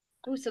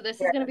 Oh, so this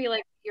is gonna be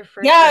like your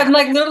first Yeah, I'm reaction.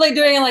 like literally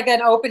doing like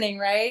an opening,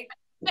 right?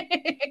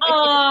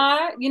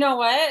 You know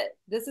what?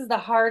 This is the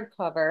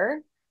hardcover.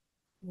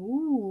 I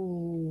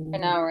Ooh.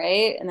 know,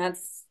 right? And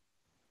that's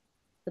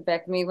the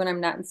back of me when I'm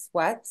not in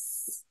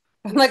sweats.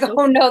 I'm You're like, so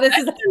oh no, this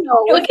is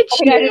professional. it was Look at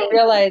funny. I didn't you.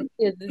 realize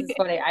this is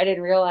funny. I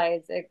didn't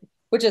realize it,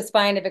 which is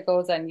fine if it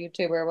goes on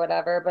YouTube or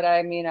whatever. But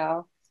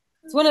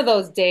it's one of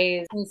those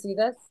days. Can you see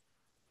this?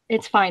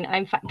 It's fine.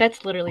 I'm fine.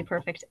 That's literally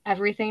perfect.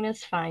 Everything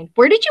is fine.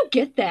 Where did you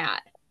get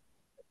that?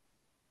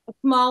 A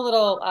small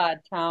little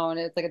town.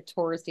 It's like a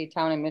touristy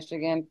town in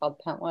Michigan called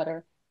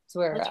Pentwater. It's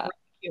That's really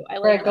cute. I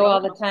where like I go that.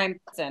 all the time.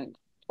 And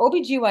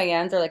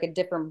OBGYNs are like a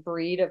different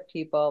breed of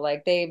people.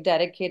 Like they've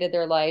dedicated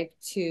their life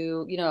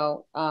to,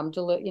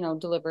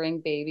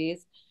 delivering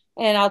babies.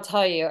 And I'll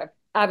tell you,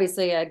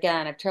 obviously,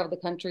 again, I've traveled the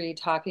country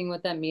talking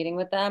with them, meeting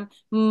with them.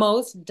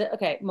 Most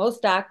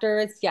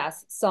doctors,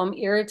 yes, some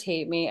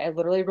irritate me. I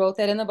literally wrote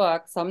that in the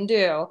book. Some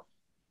do.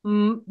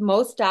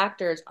 Most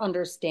doctors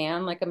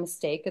understand like a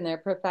mistake in their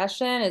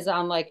profession is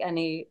unlike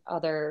any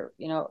other,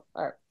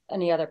 or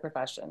any other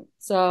profession.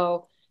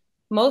 So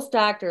most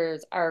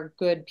doctors are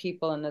good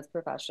people in this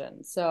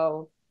profession.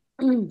 So,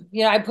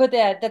 I put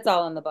that's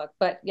all in the book,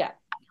 but yeah.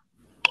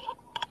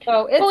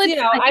 So Well, it's,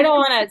 it's. I I think don't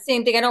want to,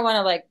 same thing. I don't want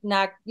to like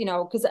knock,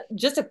 because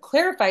just to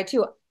clarify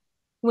too,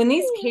 when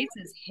these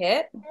cases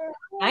hit,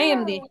 I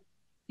am the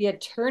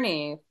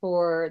attorney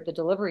for the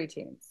delivery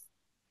teams.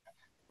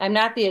 I'm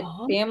not the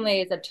oh,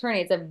 family's attorney.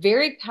 It's a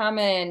very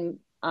common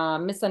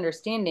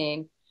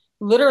misunderstanding.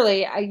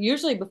 Literally, I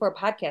usually before a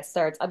podcast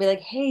starts, I'll be like,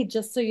 "Hey,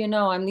 just so you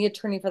know, I'm the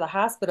attorney for the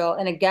hospital."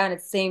 And again,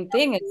 it's the same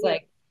thing. It's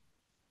like,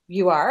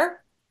 "You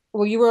are?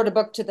 Well, you wrote a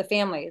book to the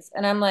families."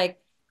 And I'm like,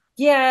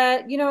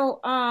 "Yeah,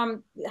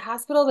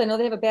 hospitals, I know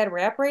they have a bad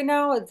rap right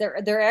now.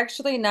 They're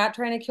actually not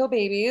trying to kill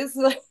babies.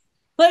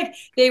 Like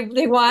they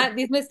want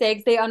these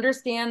mistakes. They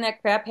understand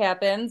that crap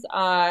happens.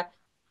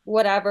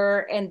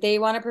 Whatever, and they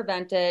want to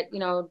prevent it,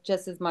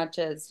 just as much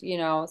as,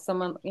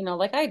 someone,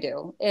 like I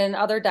do, and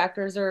other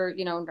doctors or,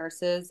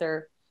 nurses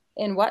or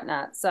and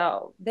whatnot.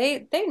 So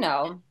they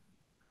know.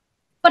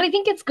 but I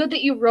think it's good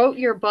that you wrote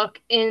your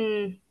book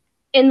in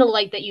the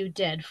light that you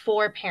did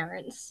for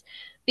parents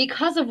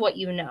because of what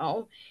you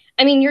know.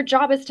 I mean, your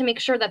job is to make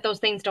sure that those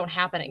things don't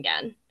happen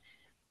again.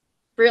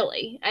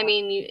 Really. I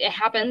mean, it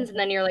happens, and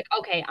then you're like,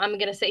 okay, I'm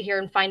going to sit here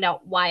and find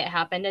out why it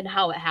happened and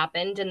how it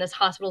happened. And this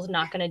hospital's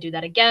not going to do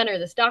that again, or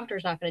this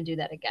doctor's not going to do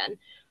that again.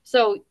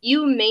 So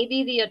you may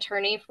be the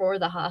attorney for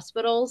the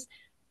hospitals,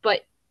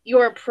 but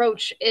your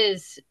approach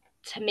is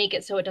to make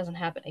it so it doesn't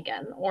happen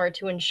again, or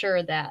to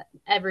ensure that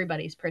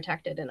everybody's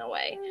protected in a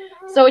way.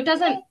 So it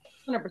doesn't.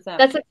 100%.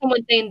 That's like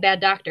someone saying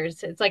bad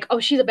doctors. It's like, oh,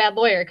 she's a bad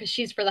lawyer because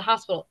she's for the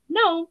hospital.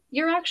 No,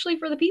 you're actually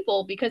for the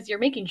people because you're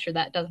making sure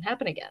that doesn't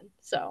happen again.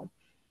 So.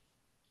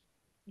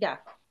 Yeah,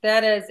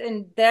 that is,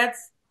 and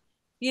that's,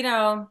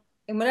 and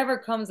whatever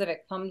comes of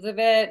it, comes of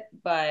it.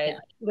 But Yeah.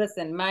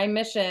 listen, my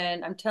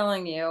mission, I'm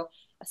telling you.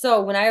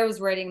 So when I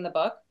was writing the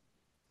book,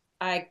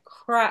 I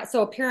cried.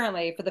 So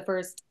apparently for the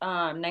first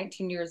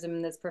 19 years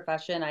in this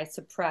profession, I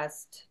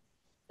suppressed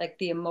like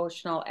the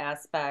emotional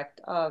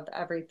aspect of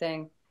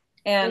everything.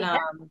 And Yeah.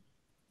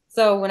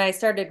 so when I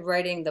started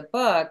writing the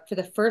book for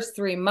the first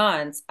 3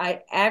 months,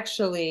 I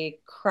actually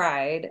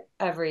cried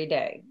every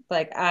day.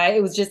 Like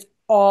it was just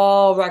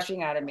all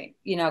rushing out of me,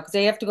 because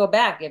you have to go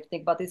back. You have to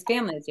think about these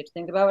families. You have to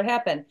think about what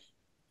happened.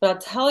 But I'll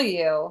tell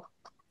you,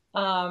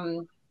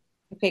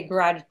 okay,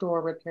 garage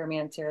door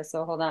repairman's here.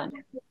 So hold on.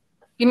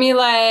 Give me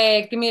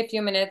a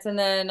few minutes, and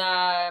then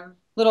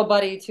little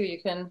buddy too.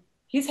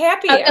 He's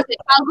happy.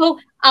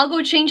 I'll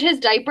go change his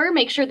diaper,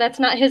 make sure that's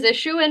not his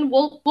issue, and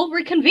we'll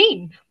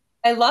reconvene.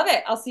 I love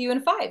it. I'll see you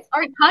in 5. All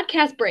right,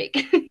 podcast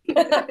break.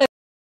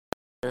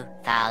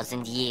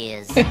 2,000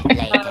 years I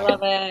later.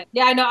 love it.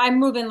 Yeah, I know. I'm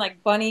moving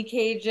like bunny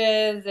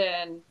cages,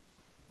 and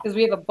because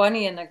we have a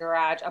bunny in the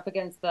garage up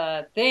against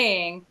the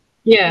thing.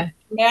 Yeah.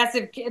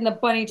 Massive, and the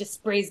bunny just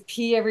sprays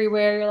pee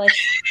everywhere. You're like,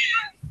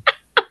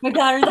 my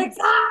daughter's like,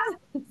 ah!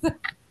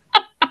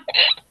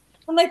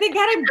 I'm like, thank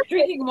God I'm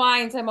drinking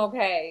wine, so I'm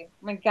okay.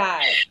 My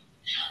God.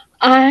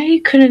 I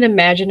couldn't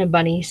imagine a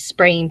bunny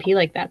spraying pee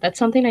like that. That's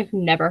something I've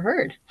never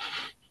heard.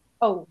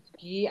 Oh,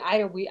 yeah,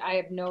 I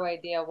have no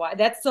idea why.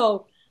 That's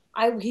so.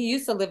 He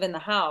used to live in the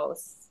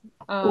house,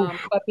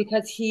 but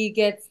because he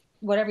gets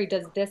whatever he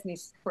does this, and he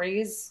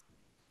sprays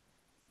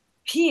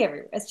pee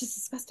everywhere. It's just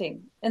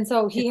disgusting. And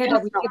so we had to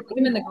put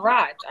him in the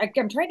garage.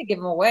 I'm trying to give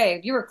him away.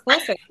 If you were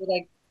closer, you're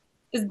like,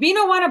 does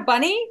Bino want a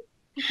bunny?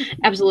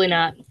 Absolutely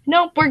not.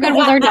 Nope, we're good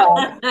with our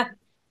dog.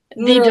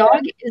 The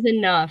dog is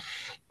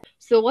enough.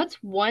 So what's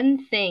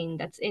one thing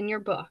that's in your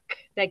book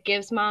that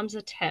gives moms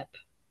a tip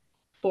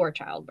for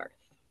childbirth?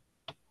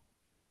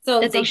 So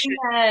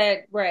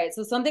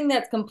something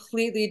that's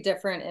completely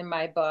different in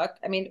my book.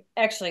 I mean,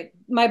 actually,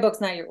 my book's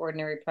not your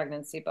ordinary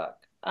pregnancy book.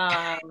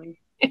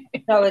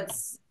 So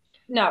it's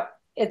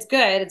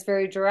good. It's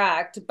very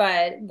direct.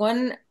 But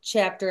one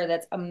chapter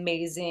that's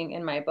amazing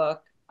in my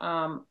book,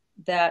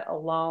 that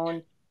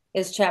alone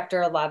is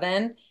chapter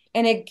 11.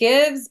 And it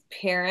gives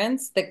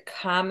parents the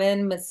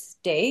common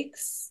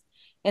mistakes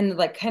and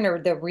like kind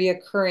of the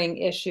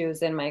reoccurring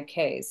issues in my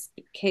cases.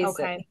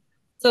 Okay.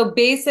 So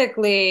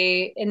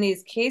basically, in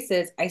these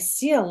cases, I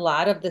see a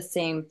lot of the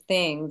same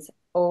things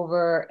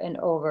over and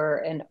over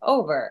and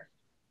over.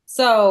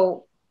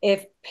 So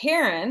if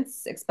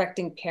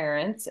expecting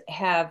parents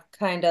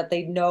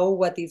they know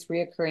what these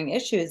reoccurring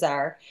issues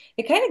are,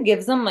 it kind of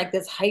gives them like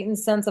this heightened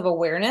sense of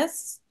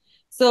awareness.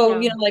 So,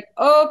 Yeah. like,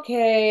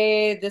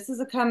 okay, this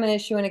is a common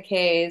issue in a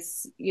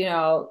case,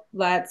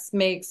 let's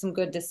make some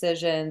good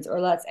decisions,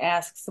 or let's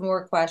ask some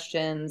more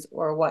questions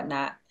or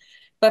whatnot.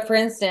 But for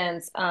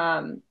instance,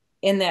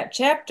 in that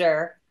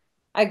chapter,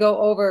 I go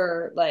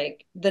over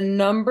like the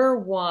number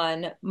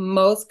one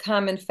most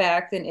common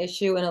fact and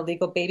issue in a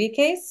legal baby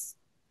case.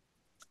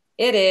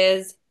 It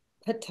is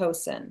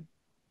Pitocin.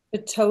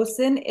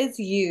 Pitocin is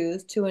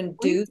used to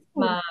induce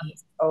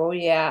moms. Oh,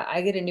 yeah.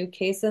 I get a new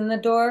case in the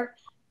door.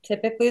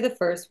 Typically, the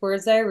first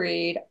words I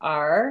read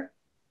are,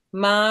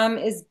 mom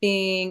is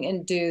being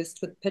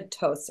induced with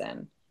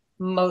Pitocin,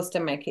 most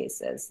of my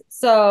cases.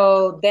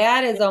 So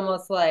that is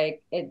almost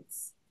like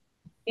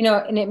and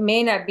it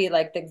may not be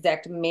like the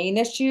exact main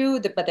issue,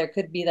 but there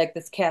could be like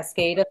this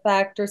cascade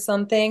effect or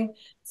something.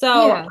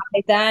 So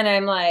then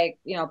I'm like,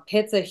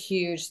 PIT's a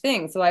huge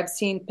thing. So I've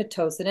seen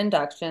Pitocin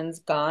inductions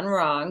gone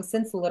wrong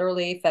since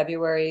literally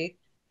February,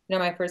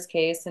 my first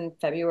case in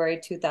February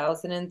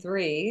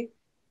 2003.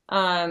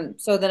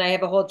 So then I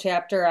have a whole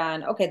chapter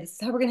on, okay, this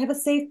is how we're gonna have a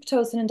safe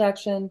Pitocin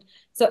induction.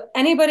 So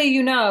anybody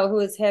who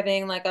is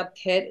having like a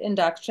PIT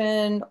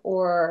induction,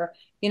 or,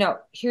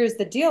 here's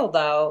the deal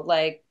though,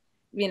 like,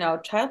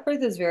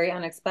 childbirth is very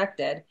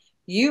unexpected.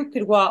 You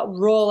could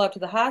roll up to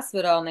the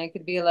hospital and they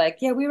could be like,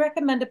 yeah, we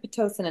recommend a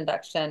Pitocin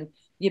induction.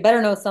 You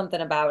better know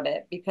something about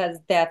it, because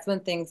that's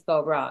when things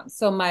go wrong.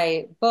 So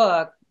my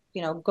book,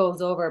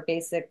 goes over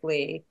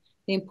basically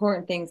the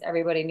important things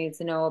everybody needs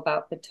to know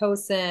about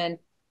Pitocin,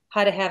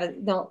 how to have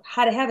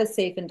a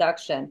safe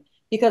induction.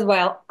 Because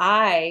while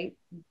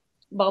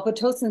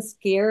Pitocin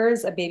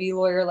scares a baby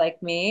lawyer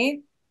like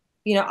me,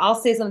 I'll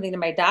say something to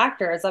my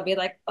doctors. I'll be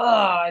like, oh,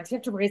 I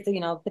have to raise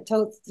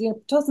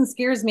Pitocin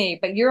scares me,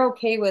 but you're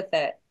okay with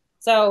it.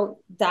 So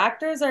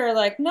doctors are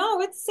like, no,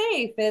 it's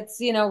safe. It's,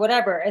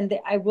 whatever. And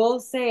I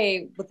will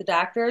say with the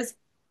doctors,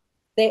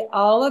 they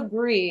all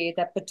agree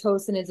that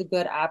Pitocin is a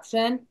good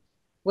option.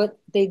 What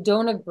they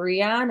don't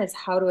agree on is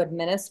how to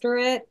administer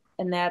it.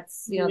 And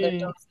that's, their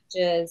Mm.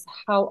 dosages,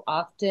 how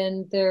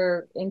often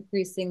they're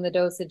increasing the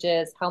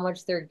dosages, how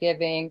much they're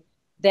giving.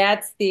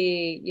 That's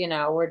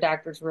where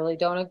doctors really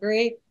don't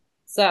agree.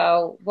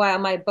 So while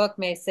my book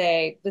may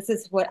say, this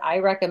is what I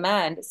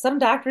recommend, some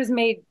doctors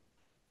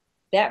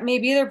that may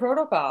be their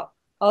protocol.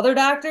 Other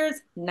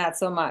doctors, not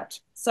so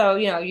much. So,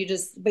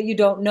 but you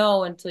don't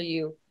know until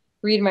you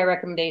read my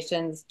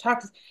recommendations,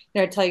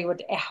 tell you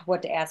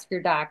what to ask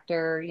your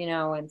doctor,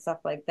 and stuff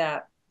like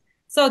that.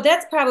 So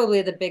that's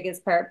probably the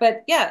biggest part.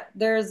 But yeah,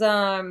 there's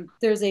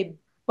a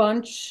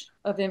bunch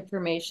of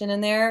information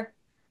in there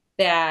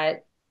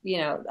that,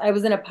 I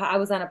was on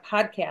a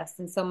podcast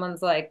and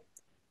someone's like,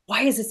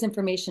 why is this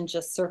information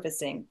just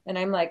surfacing? And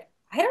I'm like,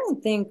 I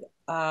don't think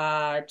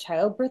a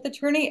childbirth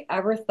attorney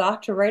ever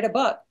thought to write a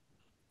book.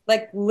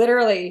 Like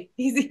literally,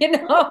 he's,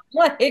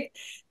 like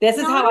this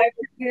is how I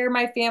prepare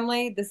my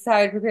family. This is how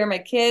I prepare my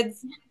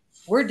kids.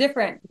 We're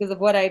different because of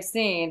what I've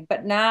seen,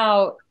 but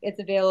now it's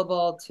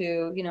available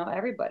to,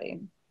 everybody.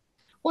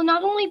 Well,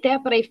 not only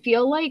that, but I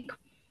feel like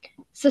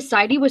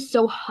society was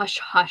so hush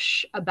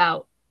hush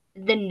about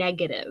the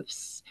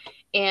negatives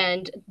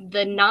and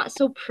the not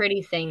so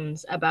pretty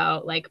things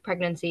about like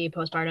pregnancy,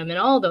 postpartum, and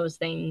all those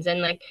things.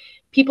 And like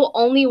people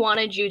only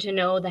wanted you to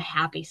know the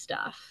happy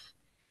stuff.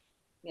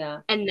 Yeah.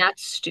 And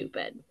that's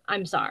stupid.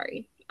 I'm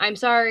sorry. I'm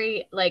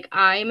sorry. Like,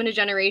 I'm in a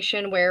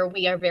generation where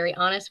we are very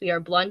honest, we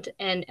are blunt,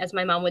 and as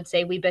my mom would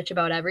say, we bitch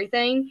about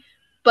everything.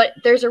 But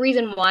there's a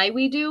reason why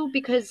we do,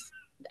 because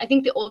I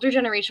think the older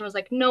generation was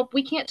like, nope,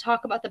 we can't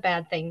talk about the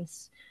bad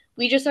things.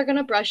 We just are going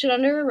to brush it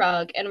under a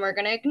rug and we're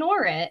going to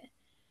ignore it.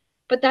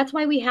 But that's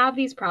why we have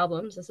these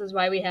problems. This is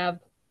why we have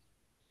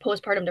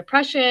postpartum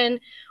depression,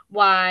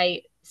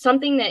 why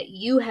something that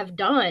you have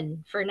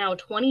done for now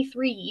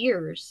 23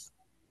 years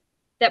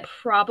that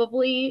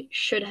probably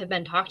should have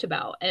been talked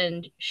about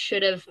and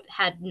should have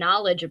had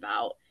knowledge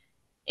about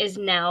is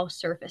now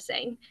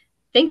surfacing.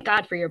 Thank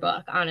God for your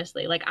book,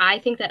 honestly. Like I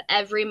think that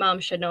every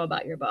mom should know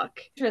about your book.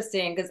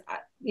 Interesting because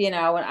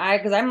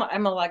because I'm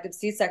an elective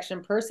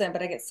C-section person,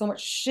 but I get so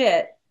much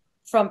shit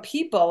from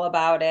people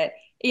about it,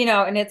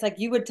 and it's like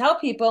you would tell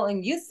people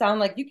and you sound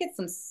like you get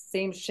some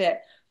same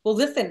shit. Well,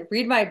 listen,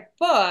 read my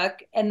book,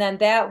 and then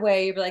that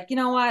way you're like, you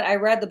know what? I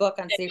read the book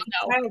on safe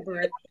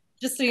childbirth.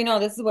 Just so you know,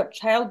 this is what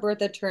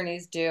childbirth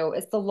attorneys do.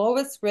 It's the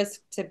lowest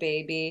risk to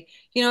baby.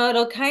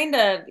 It'll kind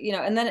of,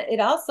 and then it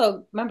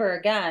also, remember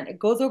again, it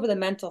goes over the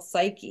mental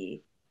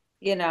psyche,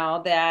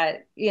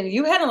 that,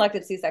 you had an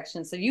elective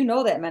C-section, so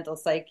that mental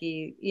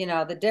psyche,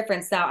 the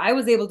difference. Now, I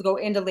was able to go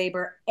into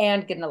labor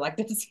and get an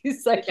elective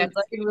C-section, so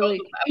I can really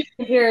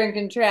compare and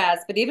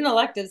contrast. But even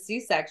elective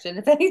C-section,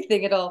 if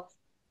anything,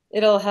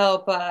 it'll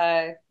help,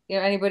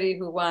 anybody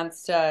who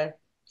wants to,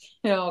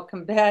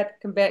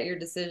 combat your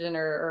decision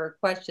or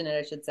question it,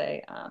 I should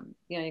say.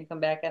 You can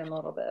come back at them a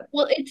little bit.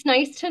 Well, it's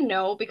nice to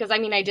know because I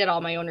mean, I did all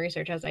my own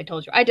research, as I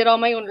told you. I did all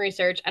my own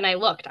research and I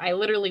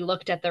literally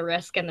looked at the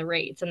risk and the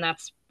rates, and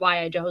that's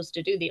why I chose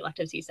to do the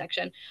elective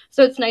C-section.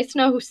 So it's nice to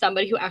know who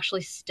somebody who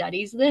actually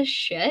studies this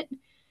shit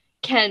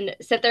can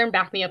sit there and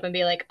back me up and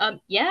be like,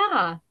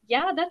 yeah,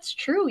 that's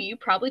true. You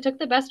probably took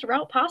the best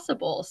route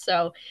possible.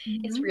 So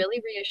it's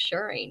really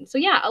reassuring. So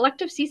yeah,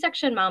 elective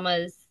C-section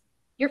mamas,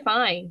 you're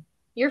fine.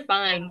 You're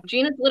fine.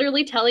 Gina's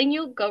literally telling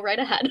you, go right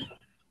ahead.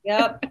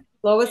 Yep.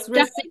 Lowest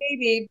risk to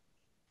baby.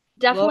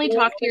 Definitely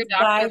talk to your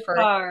doctor by first.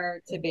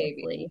 far to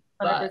baby.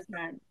 100%.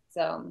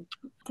 So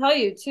tell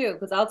you too,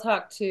 because I'll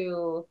talk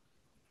to,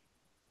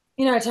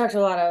 I talk to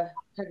a lot of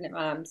pregnant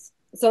moms.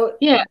 So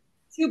yeah,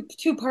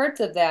 two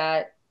parts of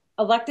that.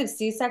 Elective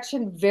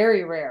C-section,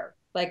 very rare.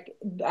 Like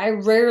I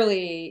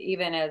rarely,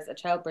 even as a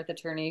childbirth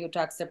attorney who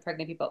talks to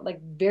pregnant people, like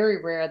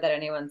very rare that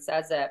anyone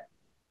says it.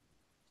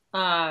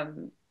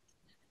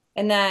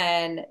 And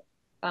then,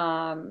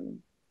 hold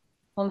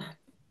on. I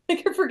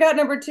think I forgot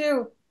number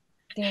two.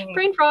 Dang.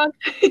 brain frog.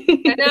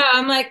 I know.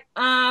 I'm like,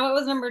 what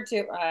was number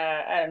two?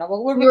 I don't know.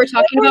 Well, we were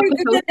talking about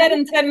we did that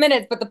in 10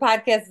 minutes, but the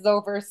podcast is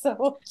over.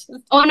 So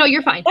oh no,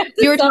 you're fine.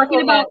 You were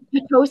talking about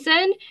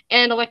Pitocin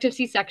and elective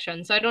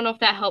C-section. So I don't know if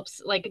that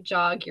helps like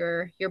jog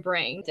your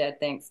brain. Did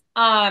thanks.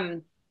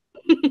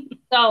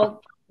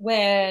 So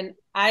when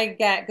I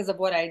get, because of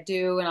what I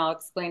do, and I'll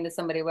explain to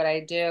somebody what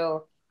I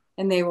do,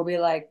 and they will be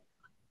like,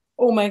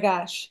 oh my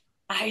gosh,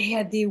 I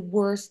had the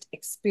worst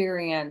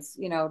experience,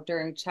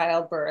 during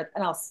childbirth.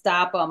 And I'll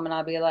stop them and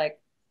I'll be like,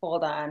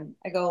 hold on.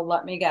 I go,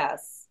 let me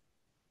guess.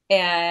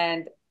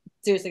 And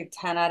seriously,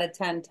 10 out of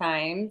 10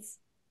 times,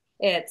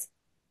 it's,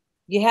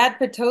 you had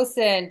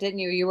Pitocin, didn't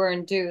you? You were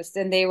induced.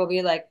 And they will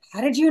be like,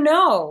 how did you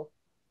know?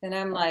 And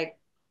I'm like,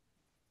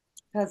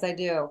 because I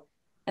do.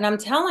 And I'm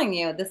telling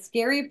you, the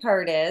scary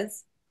part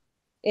is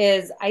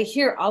I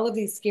hear all of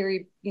these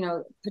scary,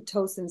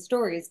 Pitocin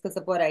stories because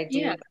of what I do.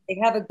 Yeah. They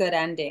have a good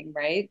ending,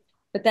 right?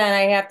 But then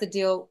I have to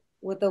deal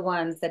with the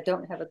ones that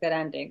don't have a good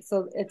ending.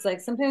 So it's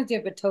like sometimes you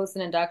have Pitocin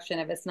induction,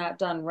 if it's not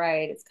done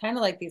right, it's kind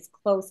of like these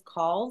close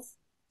calls.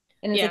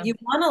 And it's like you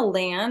want to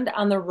land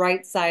on the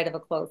right side of a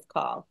close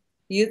call.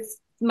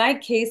 My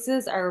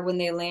cases are when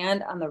they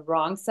land on the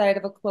wrong side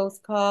of a close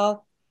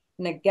call.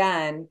 And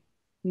again,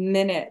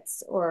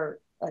 minutes or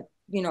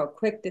a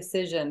quick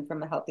decision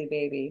from a healthy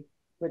baby,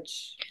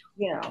 which,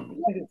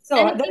 so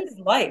And I think this is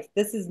life.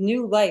 This is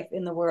new life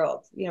in the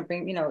world.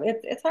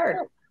 It's hard.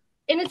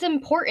 and it's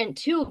important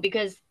too,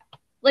 because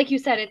like you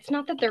said, it's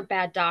not that they're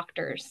bad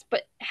doctors,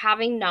 but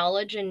having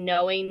knowledge and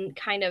knowing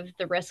kind of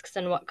the risks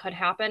and what could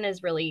happen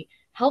is really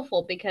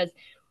helpful, because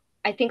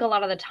I think a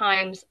lot of the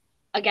times,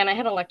 again, I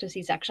had an elective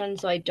C-section,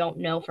 so I don't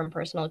know from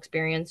personal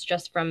experience,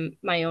 just from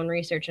my own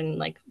research and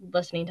like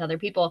listening to other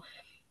people.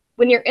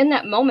 When you're in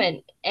that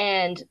moment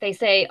and they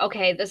say,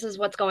 okay, this is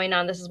what's going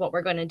on, this is what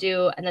we're going to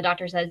do, and the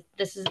doctor says,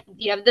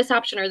 you have this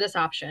option or this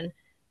option,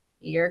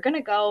 you're going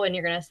to go and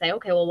you're going to say,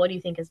 okay, well, what do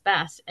you think is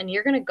best? And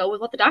you're going to go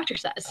with what the doctor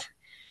says.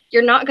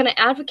 You're not going to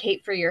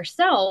advocate for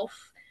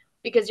yourself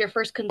because your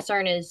first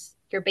concern is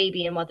your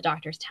baby and what the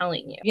doctor's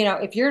telling you.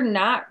 If you're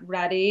not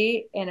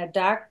ready and a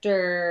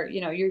doctor,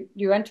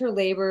 you enter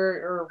labor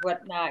or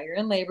whatnot, you're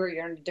in labor,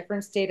 you're in a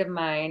different state of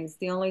mind. It's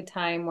the only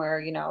time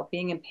where,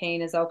 being in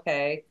pain is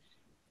okay.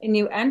 And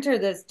you enter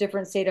this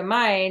different state of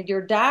mind,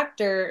 your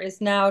doctor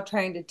is now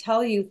trying to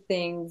tell you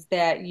things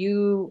that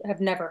you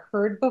have never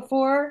heard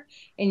before,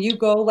 and you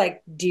go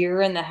like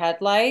deer in the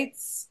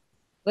headlights.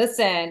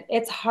 Listen,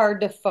 it's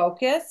hard to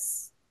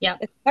focus. Yeah.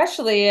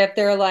 Especially if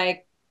they're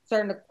like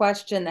starting to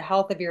question the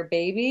health of your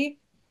baby.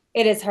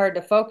 It is hard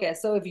to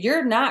focus. So if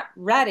you're not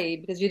ready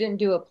because you didn't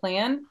do a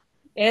plan,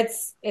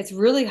 it's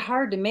really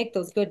hard to make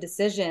those good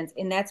decisions.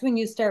 And that's when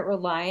you start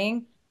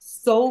relying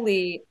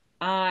solely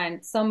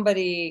on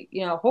somebody,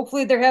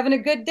 hopefully they're having a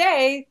good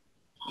day,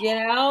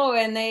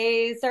 and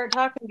they start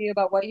talking to you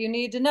about what you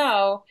need to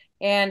know.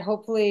 And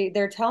hopefully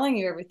they're telling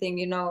you everything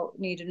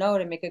need to know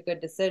to make a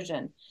good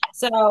decision.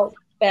 So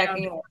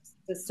backing up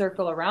the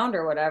circle around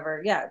or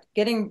whatever, yeah,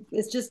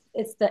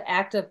 it's the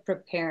act of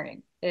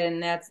preparing.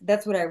 And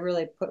that's what I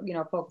really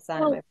focus on.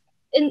 Well,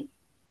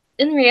 in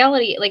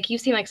reality, like, you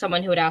seem like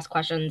someone who would ask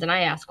questions, and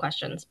I ask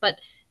questions,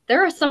 but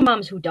there are some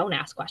moms who don't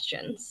ask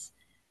questions.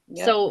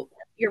 Yep. So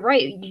you're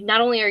right.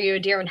 Not only are you a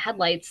deer in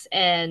headlights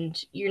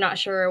and you're not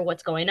sure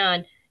what's going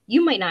on,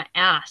 you might not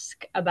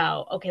ask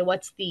about, okay,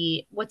 what's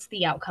the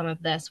outcome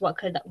of this?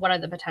 What are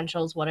the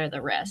potentials? What are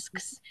the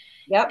risks?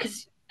 Yep.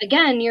 Because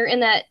again, you're in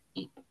that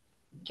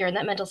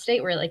mental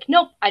state where you're like,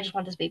 nope, I just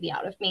want this baby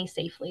out of me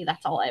safely.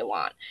 That's all I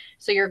want.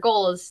 So your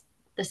goal is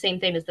the same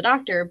thing as the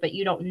doctor, but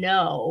you don't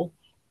know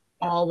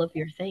all of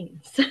your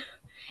things.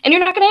 And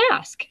you're not going to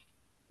ask.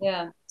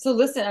 Yeah. So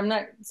listen,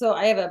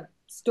 I have a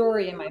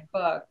story in my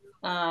book.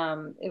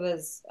 It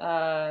was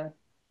my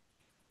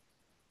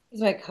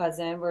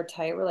cousin. We're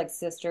tight. We're like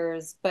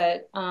sisters,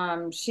 but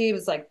she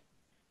was like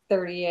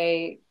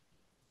 38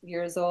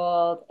 years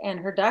old, and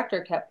her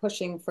doctor kept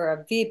pushing for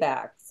a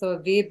VBAC. So a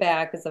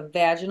VBAC is a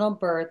vaginal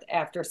birth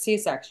after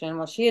C-section.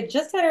 Well, she had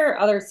just had her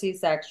other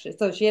C-section.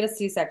 So she had a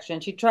C-section.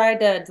 She tried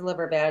to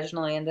deliver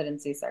vaginally, ended in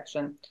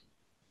C-section.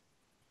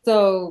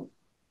 So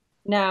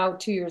now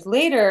 2 years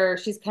later,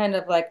 she's kind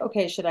of like,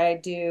 okay, should I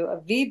do a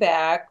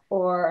VBAC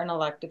or an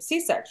elective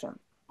C-section?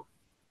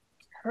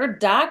 Her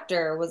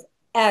doctor was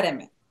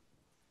adamant,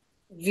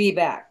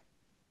 VBAC.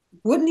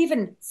 Wouldn't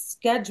even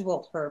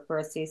schedule her for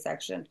a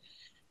C-section.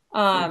 So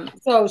and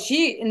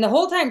the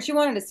whole time she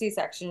wanted a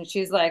C-section.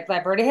 She's like,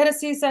 I've already had a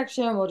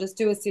C-section. We'll just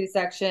do a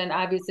C-section.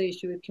 Obviously,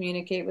 she would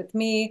communicate with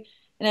me.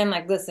 And I'm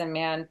like, listen,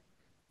 man,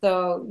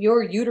 so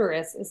your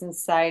uterus is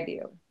inside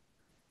you.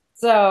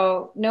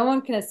 So no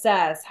one can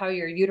assess how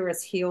your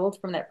uterus healed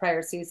from that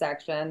prior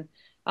C-section.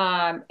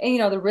 And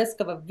the risk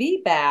of a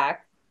VBAC,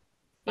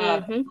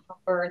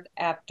 birth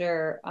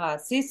after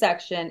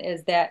C-section,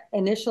 is that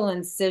initial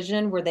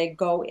incision where they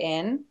go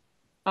in,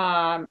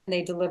 and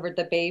they delivered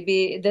the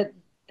baby.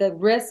 The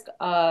risk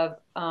of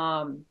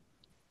a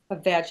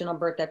vaginal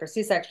birth after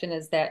C-section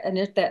is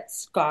that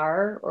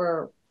scar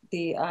or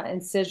the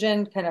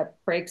incision kind of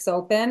breaks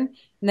open,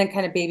 and then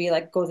kind of baby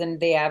like goes into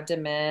the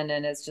abdomen,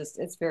 and it's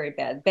very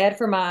bad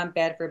for mom,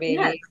 bad for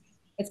baby. Yes.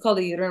 It's called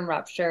a uterine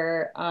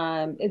rupture.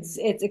 It's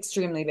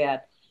extremely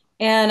bad.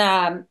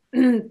 And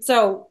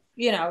so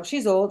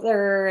she's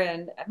older,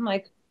 and I'm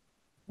like,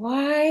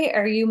 why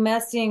are you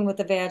messing with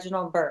the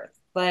vaginal birth?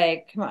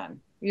 Like, come on,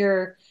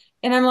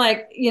 and I'm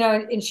like,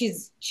 and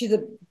she's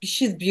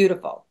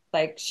beautiful.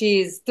 Like,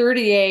 she's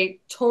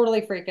 38,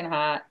 totally freaking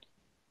hot.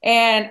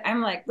 And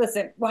I'm like,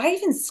 listen, why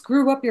even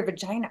screw up your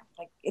vagina?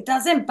 Like, it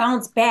doesn't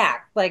bounce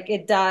back like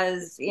it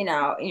does, in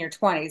your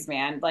 20s,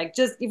 man. Like,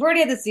 just, you've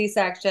already had the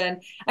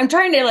C-section. I'm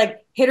trying to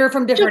like hit her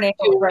from different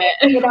angles, right?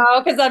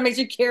 Because that makes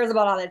you cares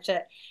about all that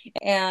shit.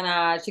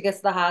 And she gets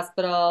to the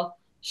hospital.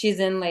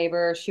 She's in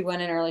labor. She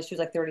went in early. She was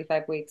like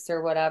 35 weeks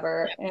or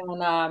whatever.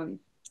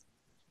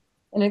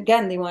 And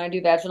again, they want to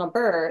do vaginal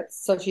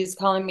births. So she's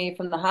calling me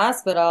from the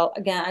hospital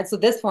again. So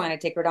at this point, I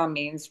take her down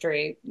Main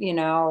Street.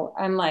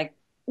 I'm like,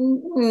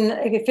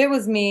 if it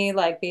was me,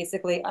 like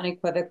basically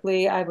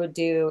unequivocally, I would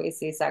do a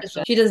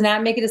C-section. She does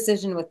not make a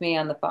decision with me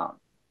on the phone.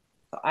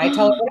 So I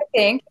tell her what I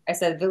think. I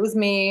said, if it was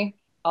me,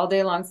 all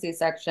day long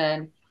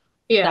C-section.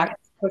 Yeah.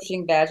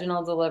 pushing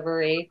vaginal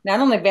delivery. Not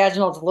only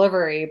vaginal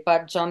delivery,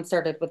 but jump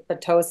started with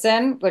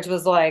Pitocin, which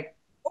was like,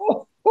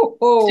 So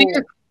you're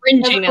As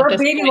cringing at a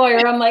this baby point.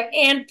 lawyer, I'm like,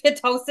 and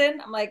Pitocin?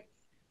 I'm like,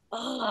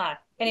 ah.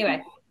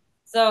 Anyway,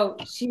 so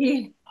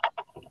she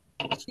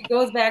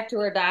goes back to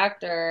her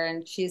doctor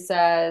and she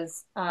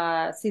says,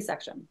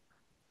 C-section.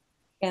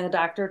 And the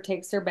doctor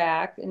takes her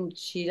back and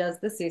she does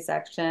the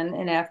C-section.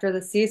 And after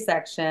the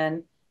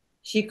C-section,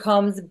 she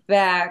comes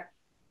back.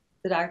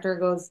 The doctor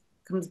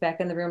comes back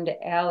in the room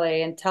to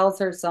Allie and tells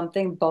her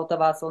something both of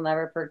us will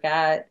never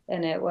forget.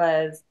 And it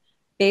was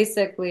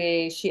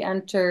basically she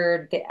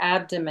entered the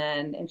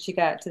abdomen and she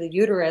got to the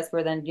uterus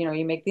where then,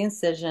 you make the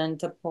incision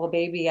to pull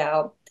baby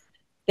out.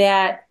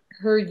 That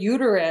her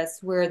uterus,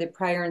 where the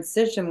prior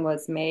incision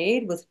was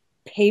made, was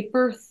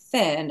paper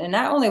thin. And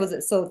not only was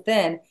it so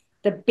thin,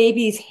 the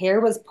baby's hair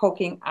was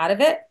poking out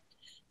of it.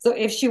 So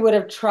if she would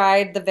have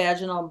tried the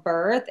vaginal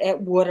birth,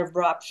 it would have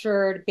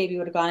ruptured, baby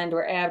would have gone into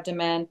her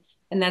abdomen.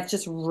 And that's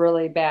just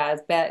really bad.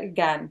 It's bad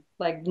again,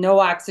 like no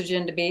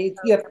oxygen to be,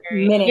 you have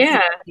minutes to Yeah.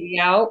 get baby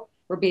out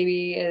where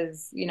baby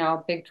is,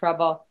 big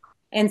trouble.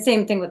 And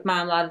same thing with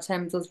mom. A lot of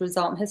times those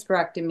result in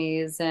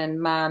hysterectomies and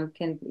mom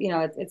can,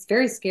 it's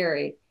very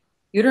scary.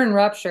 Uterine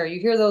rupture, you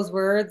hear those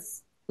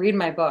words, read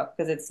my book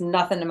because it's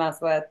nothing to mess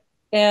with.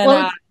 And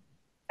Well,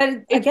 but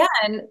it's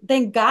again,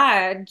 thank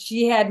God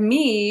she had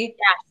me.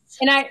 yes.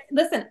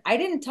 And I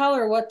didn't tell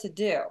her what to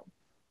do.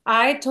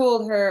 I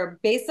told her,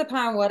 based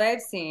upon what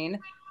I've seen,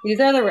 these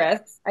are the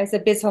risks. I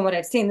said, based on what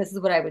I've seen, this is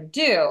what I would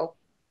do.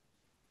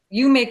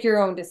 You make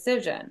your own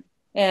decision.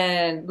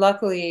 And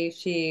luckily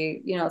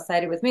she,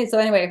 sided with me. So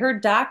anyway, her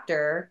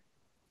doctor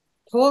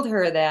told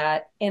her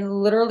that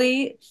and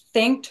literally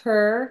thanked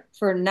her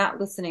for not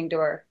listening to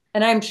her.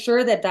 And I'm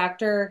sure that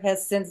doctor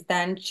has since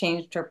then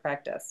changed her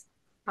practice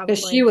because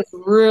she Probably. was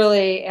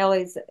really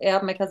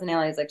my cousin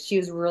Allie's like she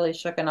was really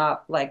shooken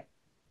up like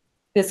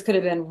this could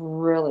have been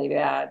really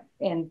bad.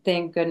 And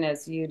thank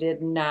goodness you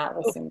did not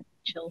Oh, listen.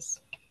 chills.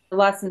 The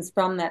lessons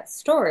from that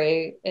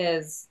story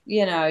is,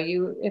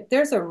 if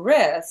there's a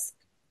risk,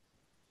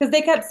 because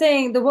they kept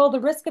saying the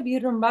risk of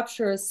uterine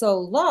rupture is so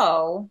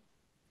low,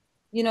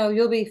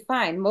 you'll be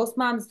fine. Most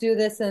moms do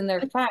this and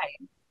they're fine.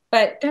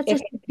 But That's a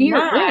if it's severe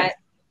not, risk.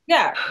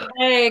 yeah,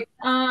 like,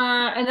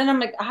 and then I'm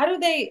like, how do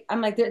they? I'm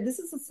like, this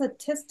is a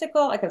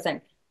statistical, like I was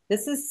saying,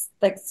 this is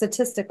like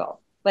statistical,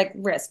 like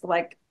risk,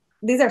 like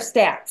these are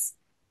stats.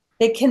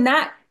 They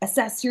cannot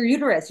assess your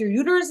uterus. Your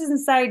uterus is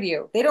inside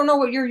you. They don't know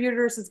what your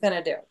uterus is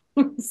going to do.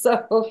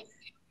 So,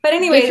 but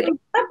anyway, This it's is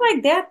stuff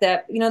like that,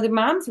 the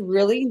moms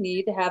really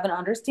need to have an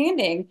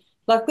understanding.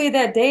 Luckily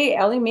that day,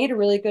 Ellie made a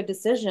really good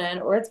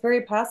decision, or it's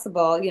very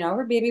possible,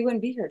 her baby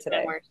wouldn't be here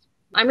today. worse.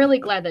 I'm really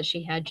glad that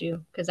she had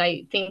you because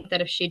I think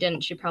that if she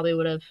didn't, she probably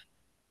would have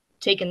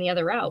taken the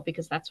other route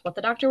because that's what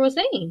the doctor was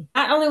saying.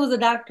 Not only was the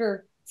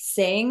doctor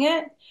saying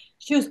it,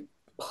 she was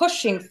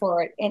pushing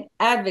for it and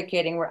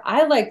advocating. Where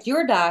I liked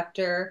your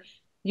doctor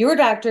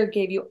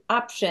gave you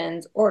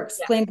options or Yes.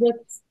 explained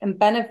risks and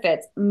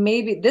benefits.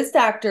 Maybe this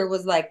doctor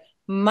was like,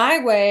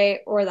 my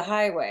way or the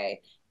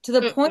highway, to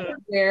the point Mm-mm.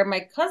 where my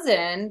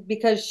cousin,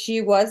 because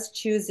she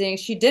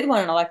did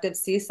want an elective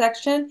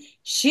C-section,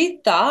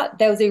 she thought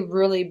that was a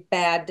really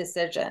bad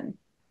decision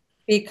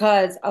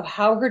because of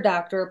how her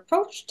doctor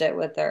approached it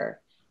with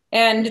her.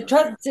 And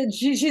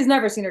she's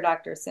never seen her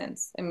doctor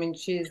since. I mean,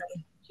 she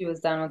was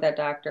done with that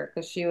doctor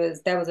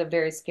because that was a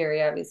very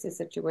scary, obviously,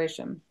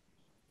 situation.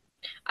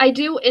 I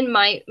do, in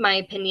my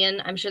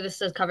opinion, I'm sure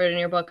this is covered in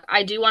your book.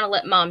 I do want to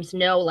let moms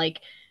know,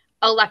 like,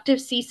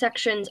 elective C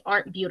sections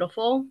aren't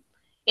beautiful,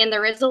 and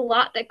there is a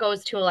lot that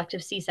goes to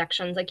elective C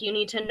sections. Like, you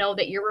need to know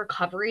that your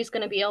recovery is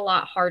going to be a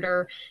lot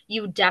harder.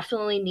 You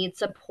definitely need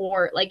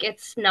support. Like,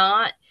 it's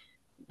not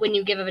when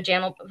you give a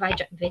vaginal when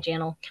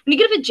you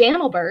give a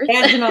vaginal birth.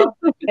 Vaginal,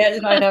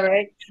 vaginal, I know,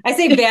 right? I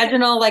say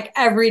vaginal like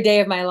every day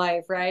of my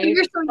life, right?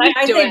 You're so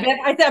used to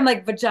it. I'm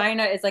like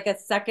vagina is like a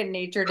second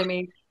nature to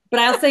me. But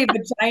I'll say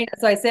vagina.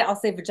 So I'll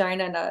say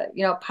vagina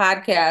in a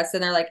podcast,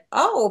 and they're like,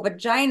 "Oh,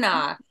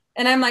 vagina,"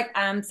 and I'm like,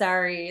 "I'm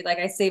sorry." Like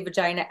I say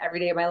vagina every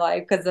day of my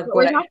life because of What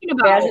we're what talking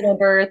about. vaginal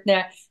birth.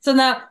 Yeah. So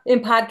now in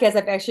podcasts,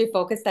 I've actually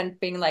focused on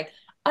being like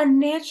a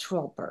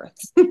natural birth.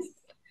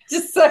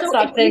 Just so So it's if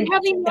not you saying.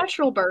 have a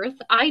natural birth,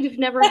 I've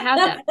never had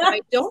that. So I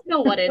don't know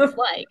what it's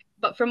like.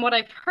 But from what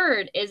I've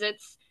heard is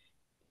it's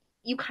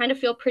you kind of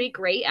feel pretty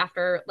great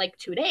after like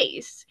 2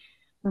 days.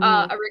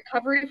 Mhm. A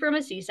recovery from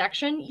a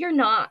C-section, you're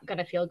not going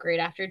to feel great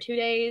after 2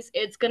 days.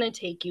 It's going to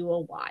take you a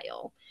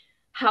while.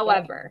 Yeah.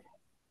 However,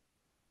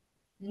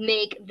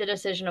 make the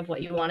decision of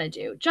what you want to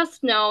do.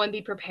 Just know and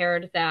be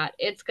prepared that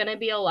it's going to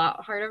be a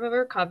lot harder of a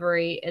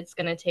recovery. It's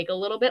going to take a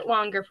little bit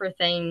longer for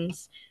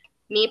things.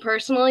 Me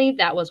personally,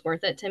 that was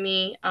worth it to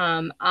me.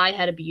 I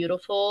had a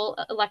beautiful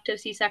elective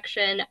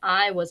C-section.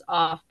 I was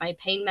off my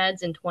pain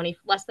meds in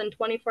less than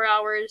 24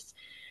 hours,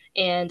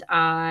 and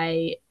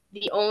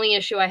the only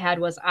issue I had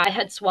was I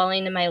had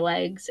swelling in my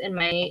legs and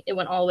it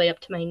went all the way up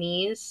to my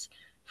knees Oh,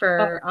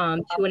 for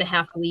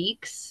 2.5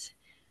 weeks.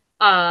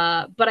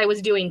 But I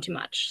was doing too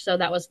much. So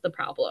that was the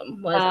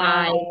problem, was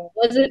I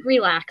wasn't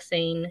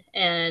relaxing,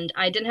 and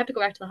I didn't have to go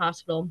back to the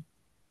hospital.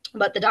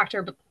 But the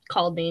doctor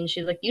called me and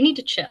she's like, you need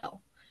to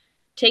chill.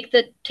 Take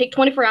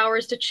 24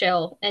 hours to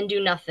chill and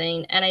do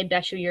nothing, and I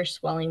bet you your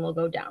swelling will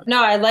go down.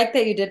 No, I like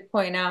that you did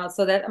point out.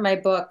 So that my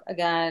book,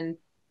 again,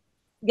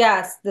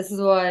 yes, this is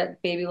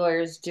what baby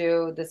lawyers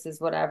do. This is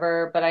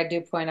whatever, but I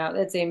do point out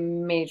it's a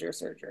major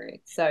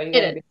surgery. So you got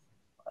to be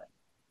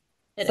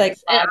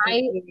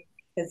psychologically,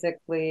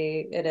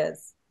 physically, it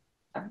is.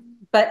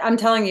 But I'm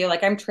telling you,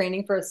 like I'm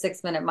training for a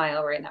 6-minute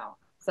mile right now.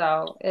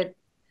 So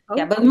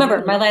yeah, but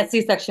remember, my last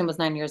C-section was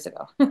 9 years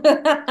ago.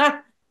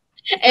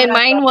 And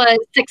mine was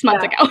 6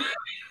 months ago.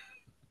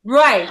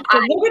 Right. So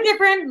a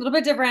little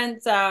bit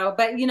different. So,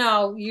 but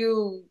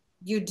you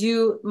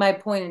do, my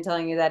point in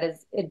telling you that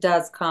is it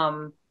does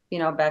come,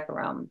 back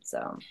around.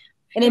 So,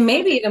 and it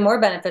may be even more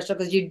beneficial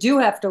because you do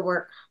have to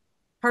work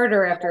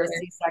harder after a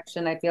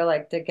C-section, I feel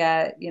like, to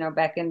get,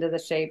 back into the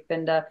shape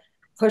and to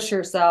push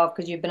yourself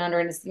because you've been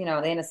under,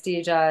 the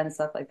anesthesia and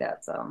stuff like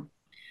that. So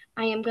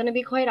I am going to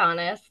be quite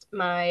honest.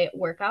 My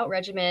workout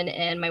regimen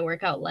and my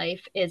workout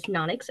life is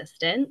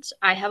non-existent.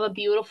 I have a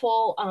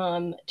beautiful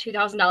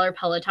 $2,000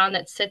 Peloton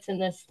that sits in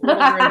this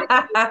little room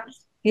that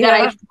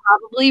I've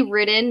probably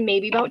ridden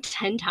maybe about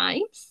 10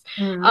 times.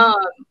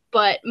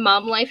 But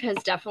mom life has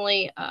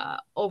definitely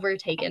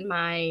overtaken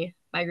my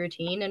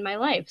routine and my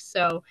life.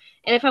 So,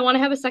 and if I want to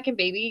have a second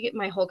baby,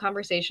 my whole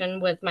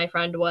conversation with my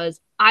friend was,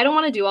 I don't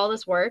want to do all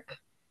this work,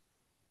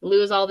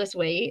 lose all this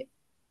weight,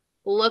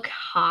 look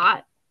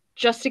hot,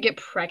 just to get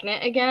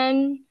pregnant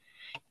again,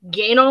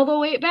 gain all the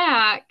weight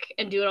back,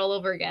 and do it all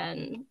over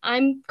again.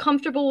 I'm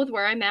comfortable with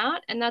where I'm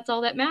at, and that's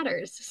all that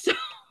matters.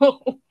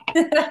 So,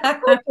 but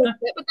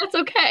that's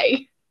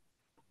okay.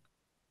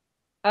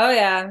 Oh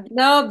yeah,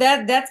 no,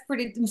 that's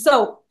pretty.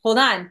 So hold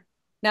on.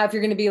 Now, if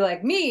you're going to be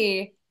like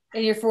me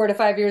and you're 4 to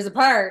 5 years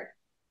apart,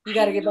 you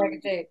got to get back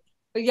in shape.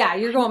 But yeah,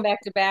 you're going back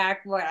to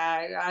back. Well,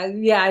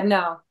 yeah,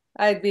 no,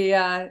 I'd be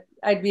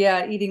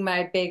eating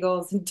my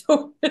bagels and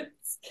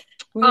donuts.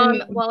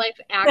 Well, I've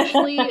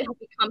actually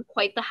become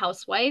quite the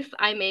housewife.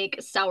 I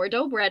make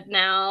sourdough bread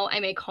now. I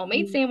make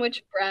homemade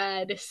sandwich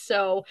bread.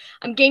 So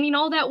I'm gaining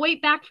all that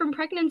weight back from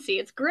pregnancy.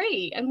 It's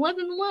great. I'm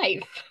living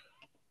life.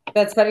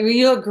 That's funny.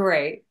 You look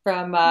great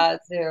from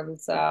Zoom.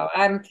 So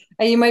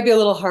you might be a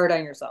little hard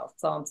on yourself.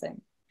 That's all I'm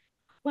saying.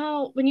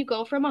 Well, when you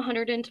go from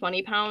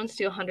 120 pounds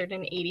to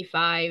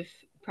 185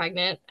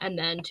 pregnant, and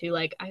then to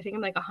I think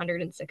I'm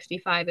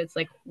 165, it's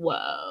like,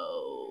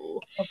 whoa.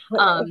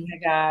 Oh my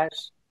gosh.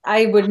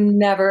 I would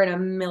never in a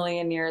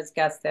million years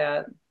guess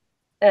that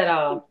at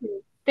all.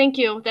 Thank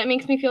you. That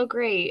makes me feel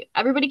great.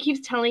 Everybody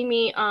keeps telling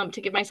me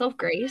to give myself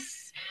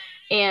grace.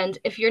 And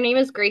if your name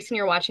is Grace and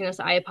you're watching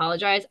this, I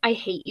apologize. I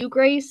hate you,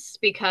 Grace,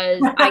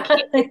 because I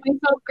can't give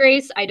myself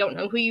grace. I don't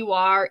know who you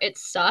are. It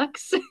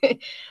sucks.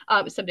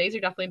 Some days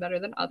are definitely better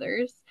than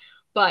others.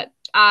 But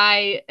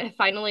I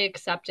finally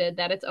accepted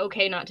that it's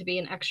okay not to be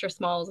in extra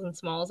smalls and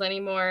smalls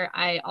anymore.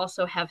 I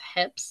also have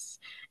hips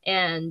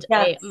and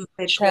a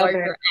much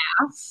larger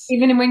ass.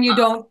 Even when you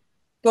don't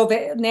go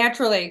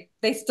naturally,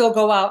 they still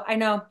go out. I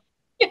know.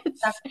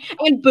 Yes.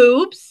 And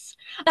boobs.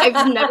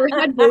 I've never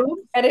had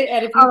boobs. Edit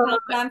if you count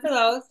down for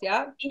those.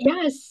 Yeah.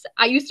 Yes.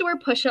 I used to wear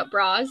push-up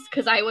bras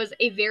because I was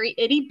a very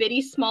itty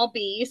bitty small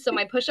bee. So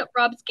my push-up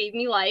bras gave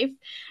me life.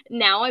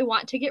 Now I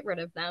want to get rid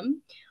of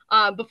them.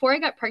 Before I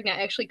got pregnant,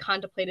 I actually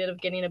contemplated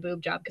of getting a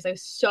boob job because I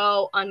was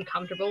so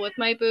uncomfortable with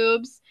my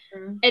boobs.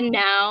 And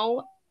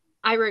now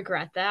I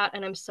regret that.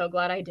 And I'm so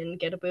glad I didn't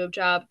get a boob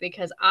job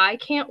because I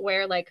can't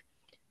wear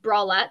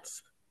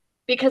bralettes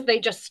because they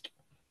just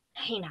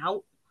hang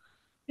out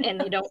and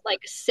they don't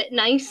sit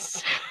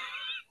nice.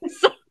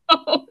 So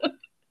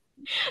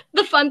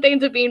the fun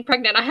things of being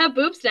pregnant, I have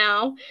boobs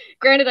now.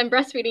 Granted, I'm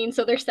breastfeeding,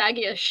 so they're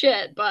saggy as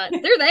shit, but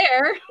they're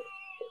there.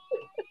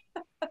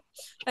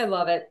 I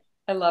love it.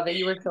 I love it.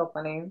 You were so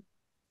funny.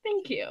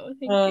 Thank you.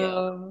 Thank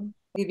you.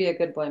 You'd be a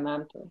good boy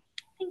mom too.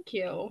 Thank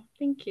you.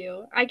 Thank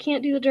you. I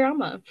can't do the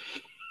drama.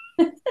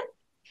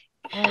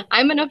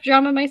 I'm enough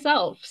drama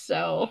myself,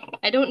 so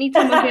I don't need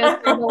someone who has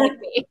drama like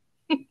me.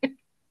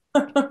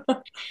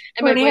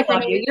 And my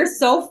boyfriend, you're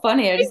so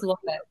funny. I just love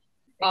it.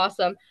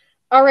 Awesome.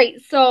 All right,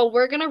 so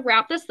we're gonna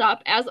wrap this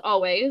up as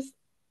always.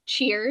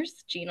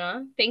 Cheers,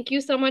 Gina. Thank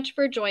you so much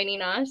for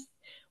joining us.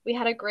 We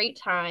had a great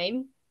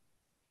time.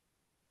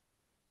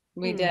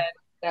 We did.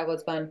 That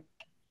was fun.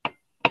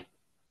 All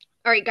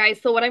right,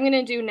 guys. So what I'm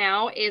gonna do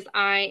now is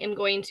I am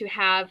going to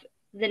have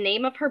the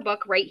name of her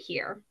book right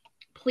here.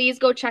 Please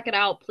go check it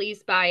out.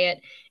 Please buy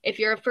it. If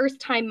you're a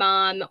first-time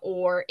mom,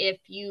 or if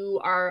you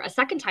are a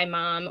second-time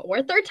mom or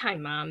a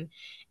third-time mom,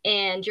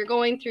 and you're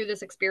going through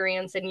this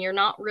experience and you're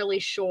not really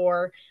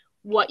sure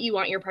what you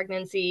want your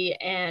pregnancy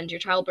and your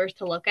childbirth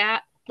to look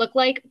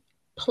like,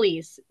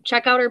 please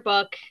check out her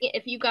book.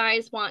 If you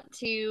guys want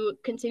to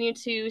continue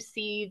to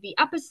see the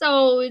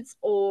episodes,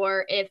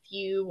 or if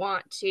you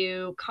want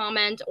to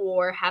comment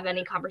or have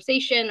any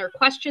conversation or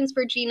questions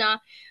for Gina,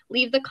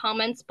 leave the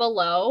comments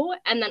below,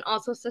 and then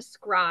also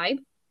subscribe.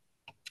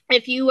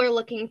 If you are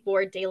looking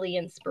for daily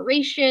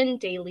inspiration,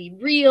 daily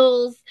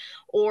reels,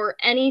 or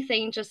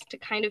anything just to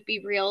kind of be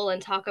real and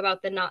talk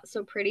about the not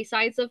so pretty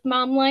sides of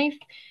mom life,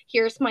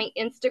 here's my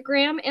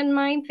Instagram and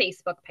my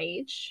Facebook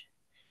page.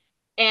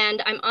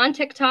 And I'm on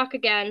TikTok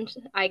again.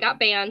 I got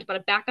banned, but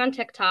I'm back on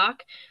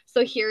TikTok.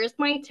 So here's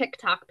my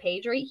TikTok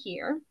page right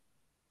here.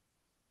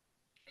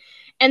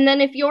 And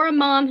then if you're a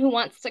mom who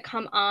wants to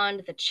come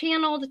on the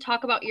channel to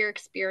talk about your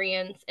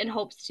experience and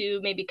hopes to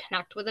maybe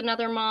connect with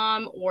another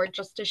mom or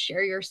just to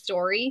share your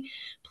story,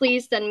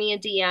 please send me a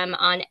DM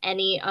on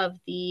any of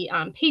the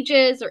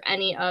pages or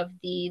any of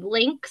the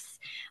links.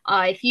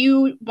 If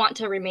you want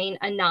to remain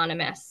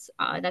anonymous,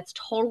 that's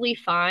totally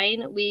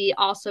fine. We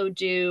also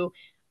do,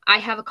 I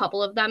have a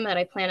couple of them that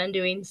I plan on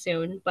doing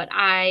soon, but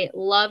I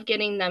love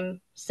getting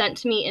them sent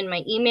to me in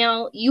my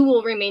email. You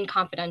will remain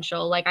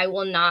confidential. Like, I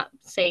will not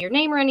say your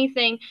name or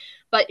anything,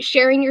 but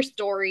sharing your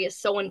story is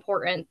so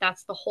important.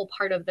 That's the whole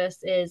part of this,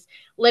 is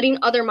letting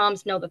other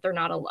moms know that they're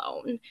not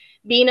alone.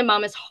 Being a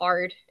mom is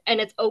hard, and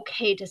it's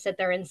okay to sit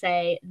there and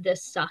say,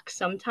 this sucks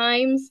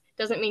sometimes.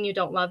 Doesn't mean you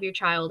don't love your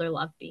child or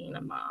love being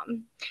a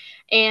mom.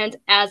 And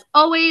as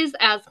always,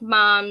 as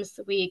moms,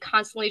 we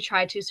constantly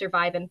try to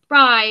survive and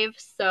thrive.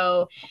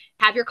 So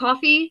have your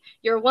coffee,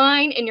 your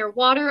wine, and your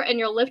water, and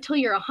you'll live till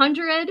you're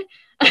 100.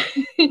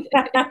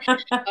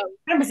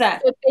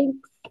 100%. So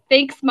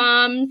thanks,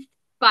 moms.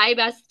 Bye,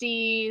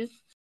 besties.